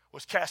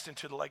 was cast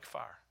into the lake of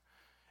fire.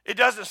 It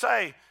doesn't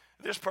say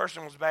this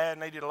person was bad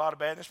and they did a lot of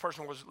bad, and this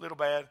person was little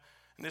bad,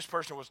 and this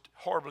person was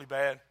horribly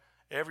bad.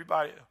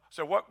 Everybody.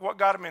 So what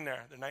got them in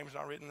there? Their name's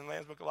not written in the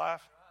Lamb's book of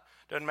life.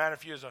 Doesn't matter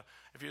if you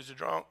was a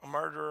drunk, a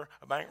murderer,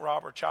 a bank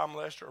robber, a child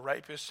molester, a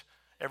rapist.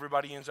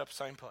 Everybody ends up the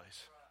same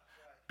place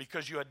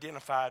because you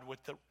identified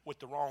with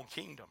the wrong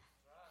kingdom.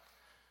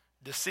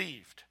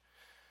 Deceived.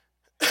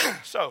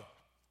 So,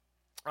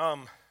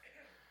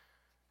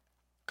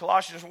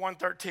 Colossians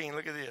 1:13.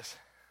 Look at this.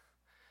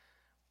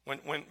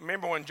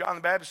 Remember when John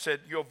the Baptist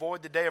said, "You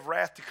avoid the day of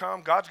wrath to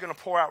come." God's going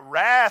to pour out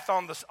wrath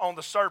on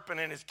the serpent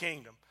in his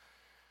kingdom.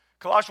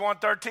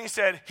 Colossians 1:13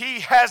 said,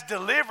 "He has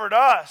delivered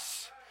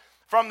us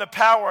from the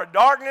power of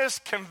darkness,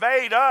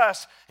 conveyed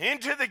us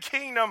into the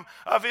kingdom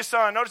of his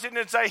Son." Notice it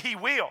didn't say he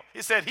will.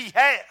 It said he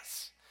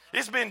has.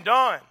 It's been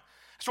done.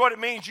 That's what it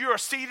means. You are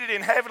seated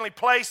in heavenly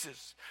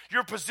places.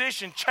 Your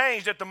position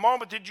changed at the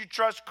moment that you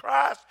trust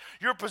Christ.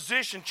 Your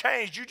position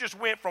changed. You just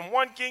went from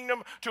one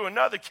kingdom to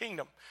another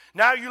kingdom.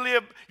 Now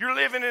you're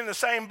living in the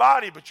same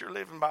body, but you're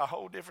living by a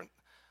whole different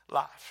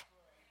life.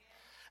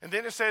 And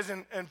then it says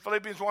in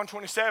Philippians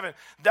 1:27,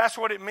 that's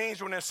what it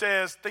means when it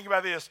says, think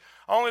about this,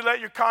 only let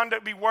your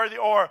conduct be worthy,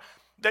 or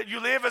that you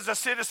live as a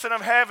citizen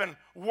of heaven,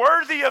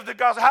 worthy of the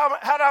gospel.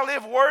 How do I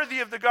live worthy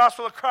of the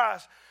gospel of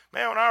Christ?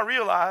 Man, when I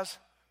realize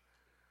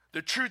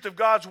the truth of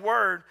God's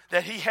word,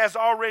 that he has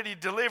already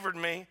delivered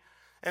me,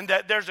 and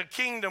that there's a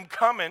kingdom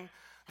coming,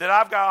 that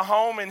I've got a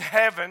home in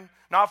heaven,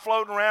 not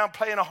floating around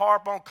playing a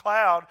harp on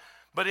cloud,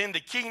 but in the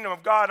kingdom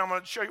of God. I'm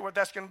going to show you what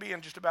that's going to be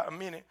in just about a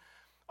minute.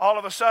 All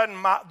of a sudden,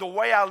 the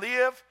way I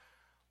live,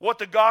 what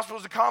the gospel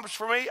has accomplished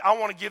for me, I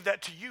want to give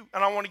that to you.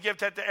 And I want to give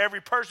that to every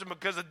person,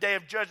 because the day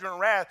of judgment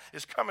and wrath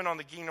is coming on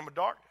the kingdom of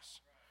darkness.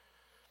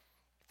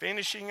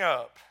 Finishing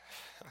up.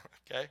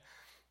 Okay.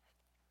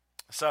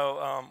 So,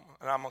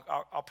 and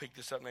I'll pick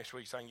this up next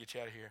week so I can get you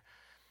out of here.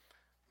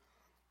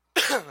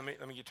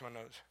 let me get to my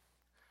notes.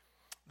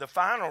 The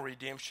final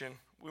redemption,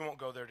 we won't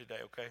go there today,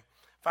 okay?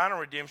 Final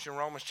redemption,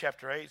 Romans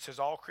chapter 8 says,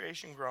 all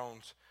creation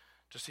groans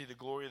to see the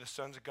glory of the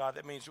sons of God.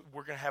 That means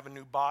we're going to have a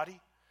new body.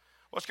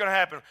 What's going to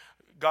happen?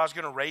 God's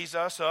going to raise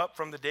us up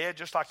from the dead,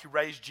 just like he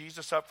raised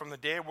Jesus up from the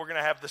dead. We're going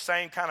to have the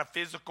same kind of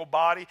physical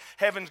body.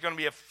 Heaven's going to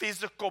be a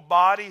physical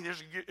body.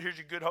 Here's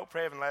your good hope for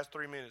heaven, last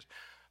 3 minutes.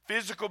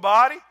 Physical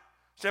body.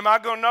 So am I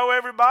going to know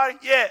everybody?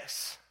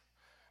 Yes,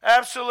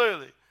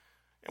 absolutely.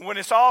 And when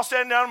it's all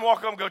said and done, I'm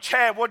walking up and go,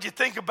 Chad, what'd you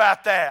think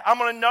about that? I'm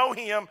going to know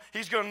him.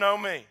 He's going to know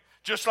me.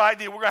 Just like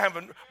this, we're going to have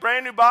a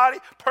brand new body,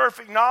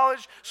 perfect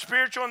knowledge,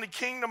 spiritual in the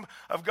kingdom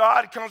of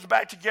God. It comes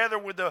back together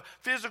with the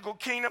physical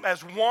kingdom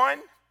as one.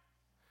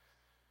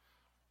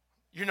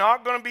 You're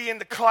not going to be in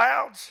the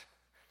clouds.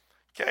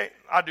 Okay,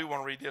 I do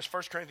want to read this.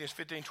 1 Corinthians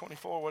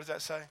 15:24, what does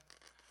that say?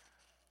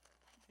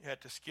 You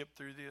had to skip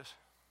through this.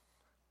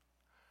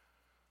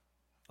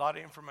 A lot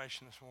of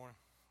information this morning.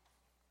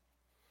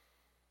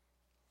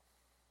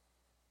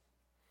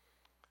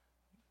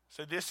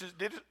 So this is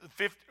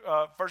 1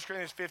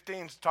 Corinthians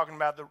 15 is talking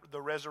about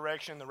the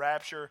resurrection, the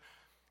rapture,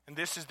 and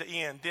this is the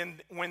end. Then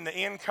when the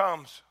end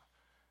comes,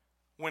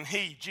 when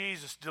he,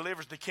 Jesus,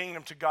 delivers the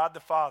kingdom to God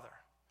the Father,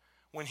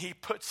 when he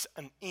puts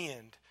an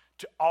end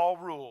to all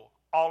rule,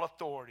 all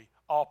authority,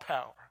 all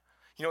power.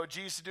 You know what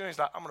Jesus is doing? He's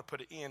like, I'm going to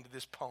put an end to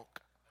this punk.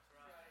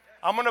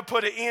 I'm going to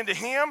put an end to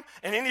him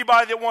and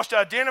anybody that wants to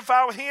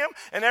identify with him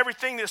and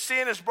everything that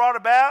sin has brought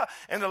about,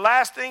 and the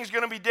last thing is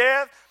going to be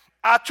death.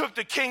 I took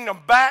the kingdom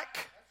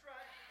back.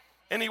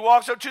 And he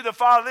walks up to the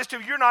Father.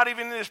 Listen, you're not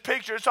even in this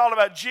picture. It's all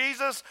about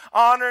Jesus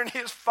honoring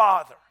his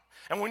Father.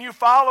 And when you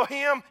follow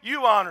him,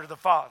 you honor the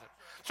Father.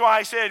 That's why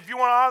he said, if you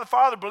want to honor the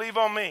Father, believe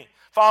on me.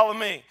 Follow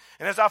me.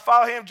 And as I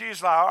follow him, Jesus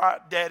is like, all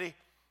right, Daddy.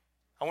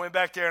 I went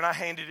back there and I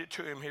handed it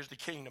to him. Here's the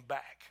kingdom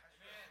back.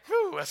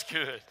 Whew, that's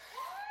good.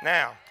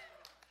 Now,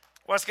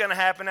 what's going to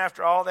happen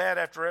after all that,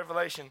 after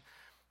Revelation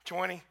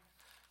 20?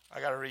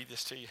 I got to read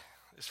this to you.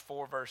 It's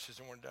 4 verses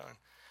and we're done.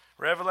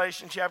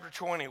 Revelation chapter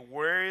 20,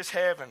 where is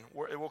heaven?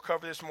 We'll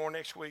cover this more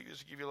next week, just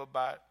to give you a little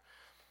bite.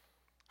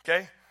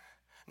 Okay?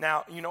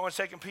 Now, you know in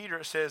 2 Peter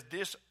it says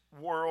this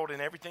world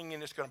and everything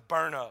in it is going to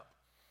burn up.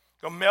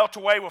 Going to melt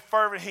away with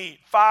fervent heat.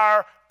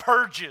 Fire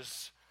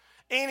purges.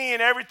 Any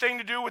and everything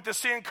to do with the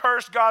sin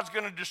curse, God's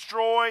going to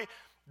destroy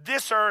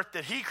this earth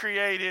that he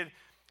created,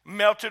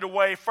 melted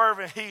away,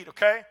 fervent heat,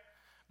 okay?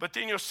 But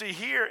then you'll see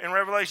here in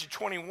Revelation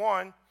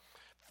 21,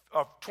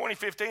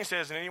 2015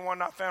 says, and anyone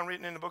not found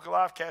written in the book of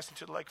life cast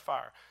into the lake of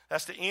fire.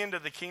 That's the end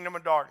of the kingdom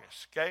of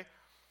darkness, okay?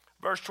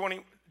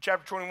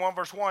 Chapter 21,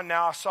 verse 1,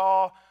 now I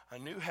saw a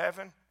new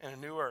heaven and a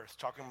new earth.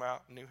 Talking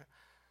about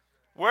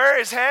where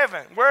is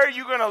heaven? Where are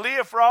you going to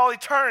live for all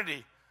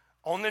eternity?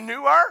 On the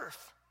new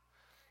earth.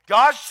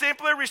 God's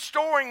simply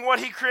restoring what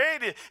he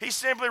created. He's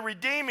simply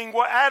redeeming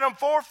what Adam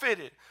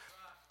forfeited.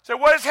 So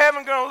what is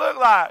heaven going to look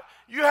like?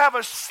 You have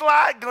a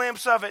slight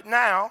glimpse of it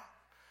now.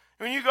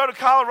 When you go to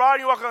Colorado,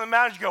 you walk on the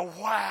mountains, you go,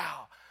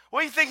 wow.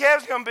 What do you think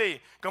heaven's going to be?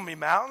 Going to be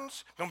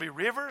mountains? Going to be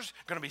rivers?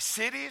 Going to be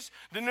cities?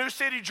 The new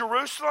city,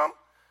 Jerusalem?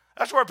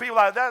 That's where people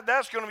are like,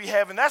 that's going to be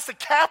heaven. That's the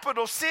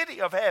capital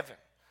city of heaven.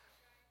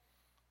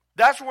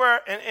 That's where,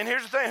 and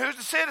here's the thing, who's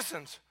the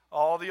citizens?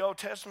 All the Old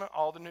Testament,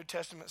 all the New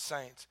Testament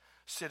saints,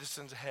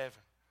 citizens of heaven.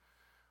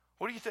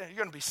 What do you think? You're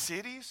going to be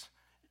cities?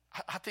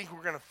 I think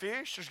we're going to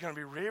fish. There's going to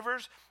be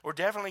rivers. We're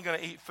definitely going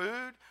to eat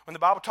food. When the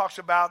Bible talks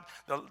about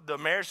the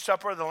marriage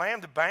supper of the Lamb,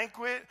 the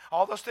banquet,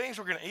 all those things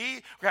we're going to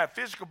eat. We're going to have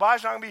physical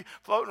bodies. We're not going to be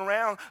floating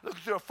around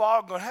looking through a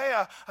fog going, hey,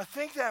 I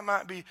think that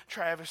might be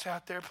Travis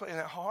out there playing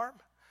that harp.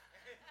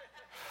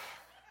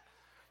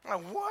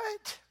 I'm like,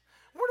 what?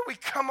 Where do we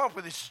come up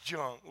with this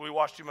junk? We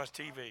watch too much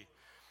TV.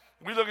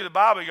 We look at the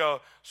Bible and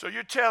go, so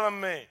you're telling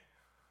me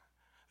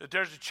that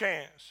there's a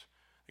chance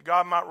that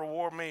God might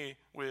reward me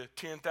with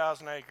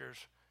 10,000 acres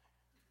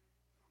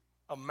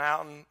of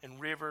mountain and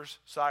rivers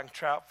so I can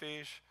trout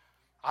fish?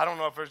 I don't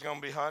know if there's going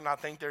to be hunting. I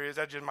think there is.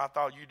 That's just my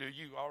thought. You do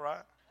you, all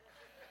right?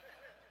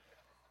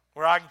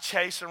 Where I can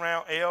chase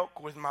around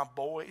elk with my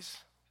boys,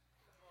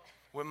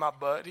 with my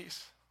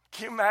buddies.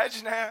 Can you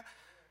imagine that?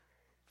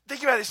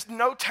 Think about it. It's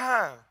no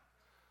time.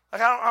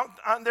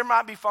 Like there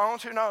might be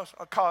phones. Who knows?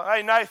 I'll call it.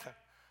 Hey, Nathan.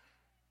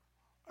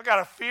 I got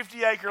a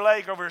 50-acre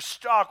lake over here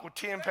stocked with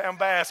 10-pound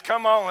bass.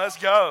 Come on, let's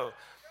go.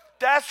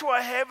 That's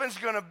what heaven's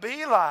going to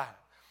be like.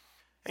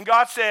 And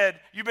God said,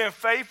 you've been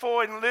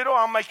faithful in little,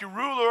 I'll make you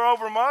ruler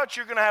over much.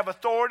 You're going to have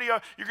authority.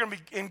 You're going to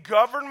be in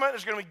government.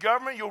 There's going to be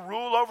government. You'll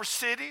rule over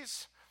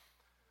cities.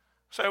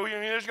 So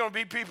there's going to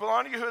be people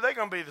under you. Who are they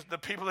going to be? The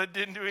people that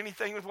didn't do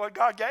anything with what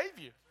God gave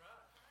you.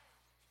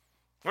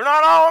 We're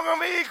not all going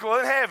to be equal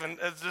in heaven,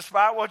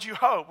 despite what you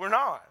hope. We're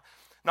not.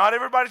 Not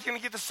everybody's going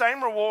to get the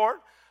same reward.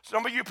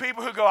 Some of you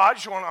people who go, I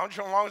just want as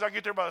long as I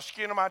get there by the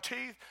skin of my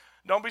teeth,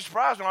 don't be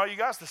surprised when all you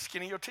got is the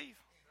skin of your teeth.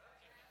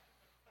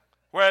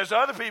 Whereas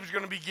other people are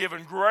going to be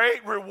given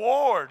great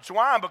rewards.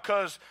 Why?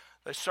 Because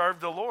they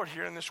served the Lord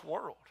here in this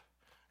world.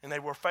 And they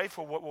were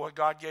faithful with what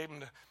God gave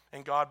them,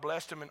 and God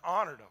blessed them and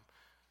honored them.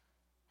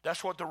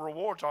 That's what the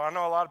rewards are. I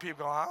know a lot of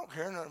people go, I don't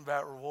care nothing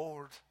about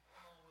rewards.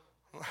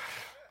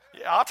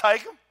 Yeah, I'll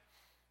take them.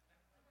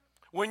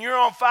 When you're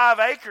on 5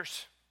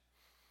 acres,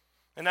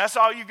 and that's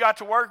all you got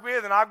to work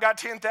with, and I've got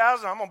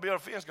 10,000, I'm going to build a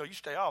fence. Go, you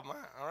stay off mine.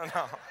 I don't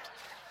know.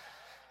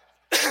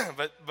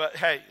 But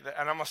hey,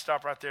 and I'm going to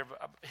stop right there.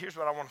 But here's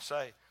what I want to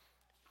say.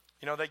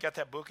 You know, they got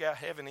that book out,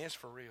 Heaven is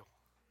for Real.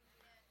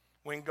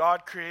 When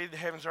God created the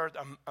heavens and earth,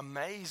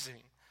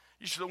 amazing.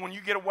 You should, when you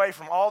get away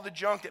from all the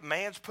junk that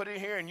man's put in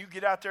here, and you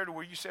get out there to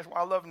where you say,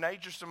 well, I love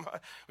nature so much.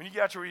 When you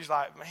get out to where he's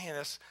like, man,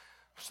 that's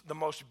the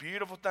most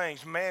beautiful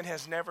things. Man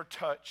has never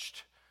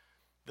touched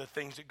the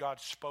things that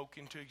God spoke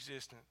into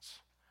existence.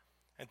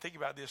 And think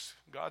about this.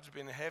 God's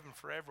been in heaven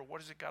forever.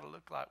 What does it got to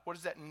look like? What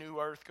is that new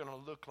earth going to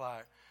look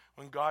like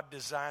when God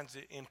designs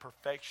it in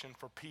perfection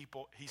for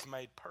people he's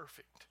made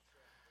perfect?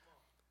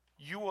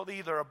 You will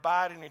either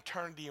abide in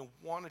eternity in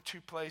one or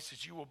two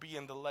places. You will be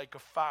in the lake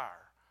of fire.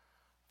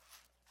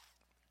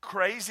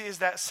 Crazy as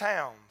that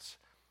sounds,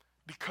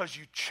 because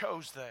you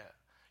chose that.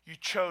 You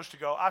chose to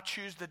go, I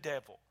choose the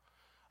devil.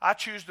 I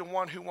choose the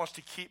one who wants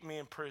to keep me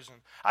in prison.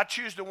 I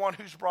choose the one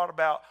who's brought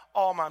about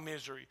all my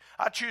misery.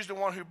 I choose the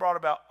one who brought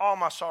about all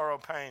my sorrow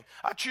and pain.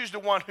 I choose the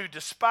one who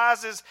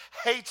despises,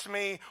 hates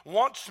me,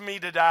 wants me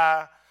to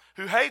die,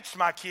 who hates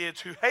my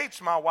kids, who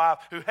hates my wife,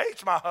 who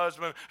hates my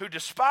husband, who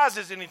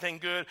despises anything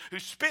good, who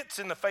spits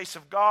in the face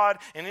of God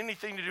and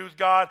anything to do with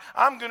God.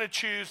 I'm going to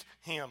choose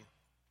him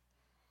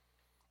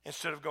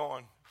instead of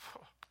going,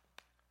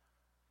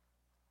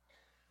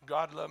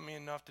 God loved me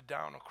enough to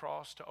die on a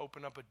cross to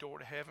open up a door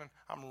to heaven.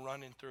 I'm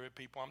running through it,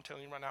 people. I'm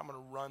telling you right now, I'm going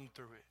to run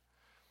through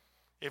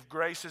it. If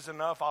grace is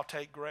enough, I'll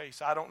take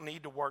grace. I don't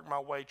need to work my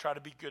way, try to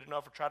be good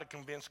enough, or try to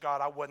convince God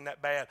I wasn't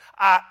that bad.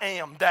 I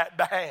am that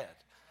bad.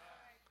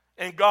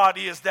 And God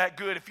is that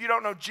good. If you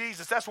don't know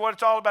Jesus, that's what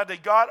it's all about.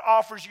 That God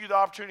offers you the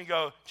opportunity to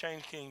go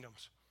change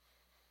kingdoms.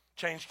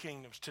 Change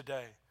kingdoms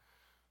today.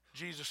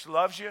 Jesus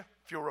loves you.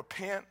 If you'll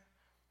repent,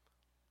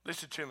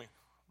 listen to me.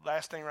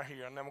 Last thing right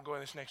here, and then we'll go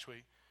in this next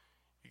week.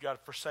 You got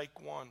to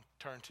forsake one,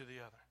 turn to the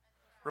other.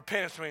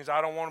 Repentance means I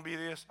don't want to be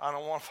this. I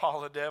don't want to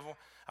follow the devil.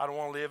 I don't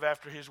want to live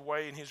after his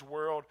way and his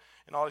world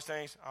and all these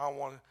things. I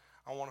want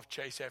to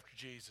chase after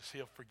Jesus.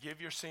 He'll forgive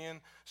your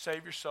sin,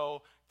 save your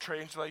soul,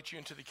 translate you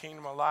into the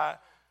kingdom of light,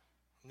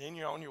 and then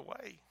you're on your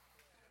way.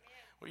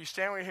 Will you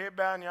stand with your head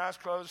bowed and your eyes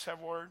closed? Just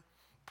have a word,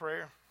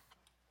 prayer.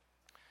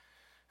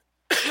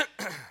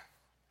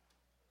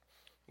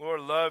 Lord,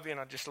 I love you, and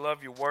I just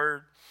love your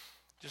word.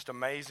 Just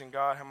amazing,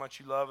 God, how much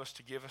you love us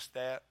to give us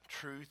that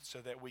truth so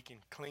that we can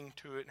cling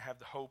to it and have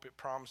the hope it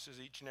promises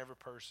each and every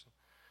person.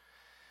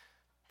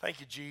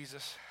 Thank you,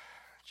 Jesus,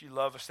 that you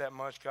love us that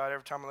much, God.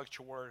 Every time I look at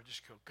your word, I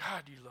just go,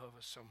 God, you love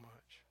us so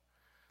much.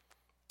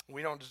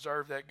 We don't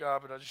deserve that,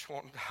 God, but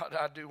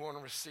I do want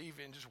to receive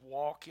it and just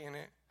walk in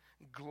it.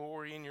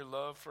 Glory in your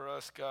love for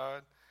us,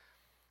 God.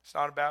 It's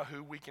not about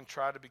who we can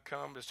try to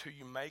become, it's who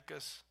you make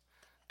us.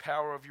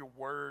 Power of your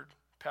word,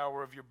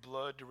 power of your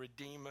blood to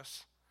redeem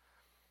us.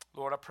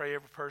 Lord, I pray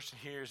every person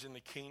here is in the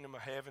kingdom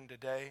of heaven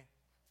today.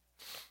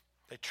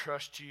 They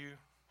trust you.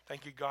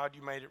 Thank you, God,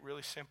 you made it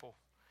really simple.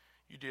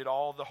 You did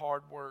all the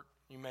hard work.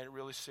 You made it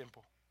really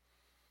simple.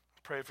 I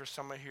pray for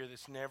somebody here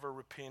that's never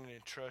repented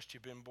and trust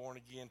you've been born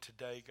again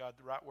today, God,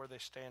 right where they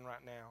stand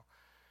right now.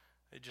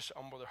 They just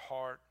humble their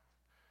heart.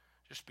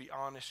 Just be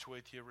honest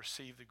with you.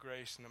 Receive the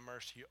grace and the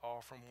mercy you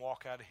offer and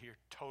walk out of here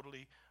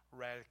totally,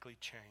 radically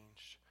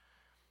changed.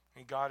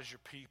 And God is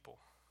your people.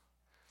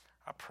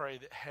 I pray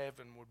that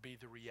heaven would be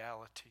the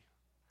reality.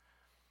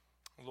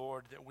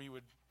 Lord, that we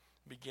would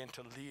begin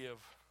to live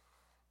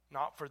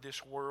not for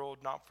this world,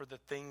 not for the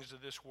things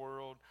of this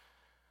world,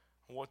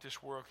 what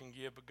this world can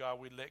give, but God,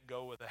 we'd let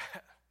go of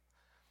that.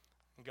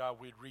 And God,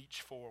 we'd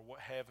reach for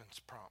what heaven's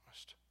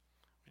promised.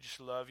 We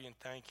just love you and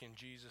thank you in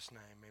Jesus'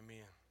 name.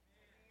 Amen.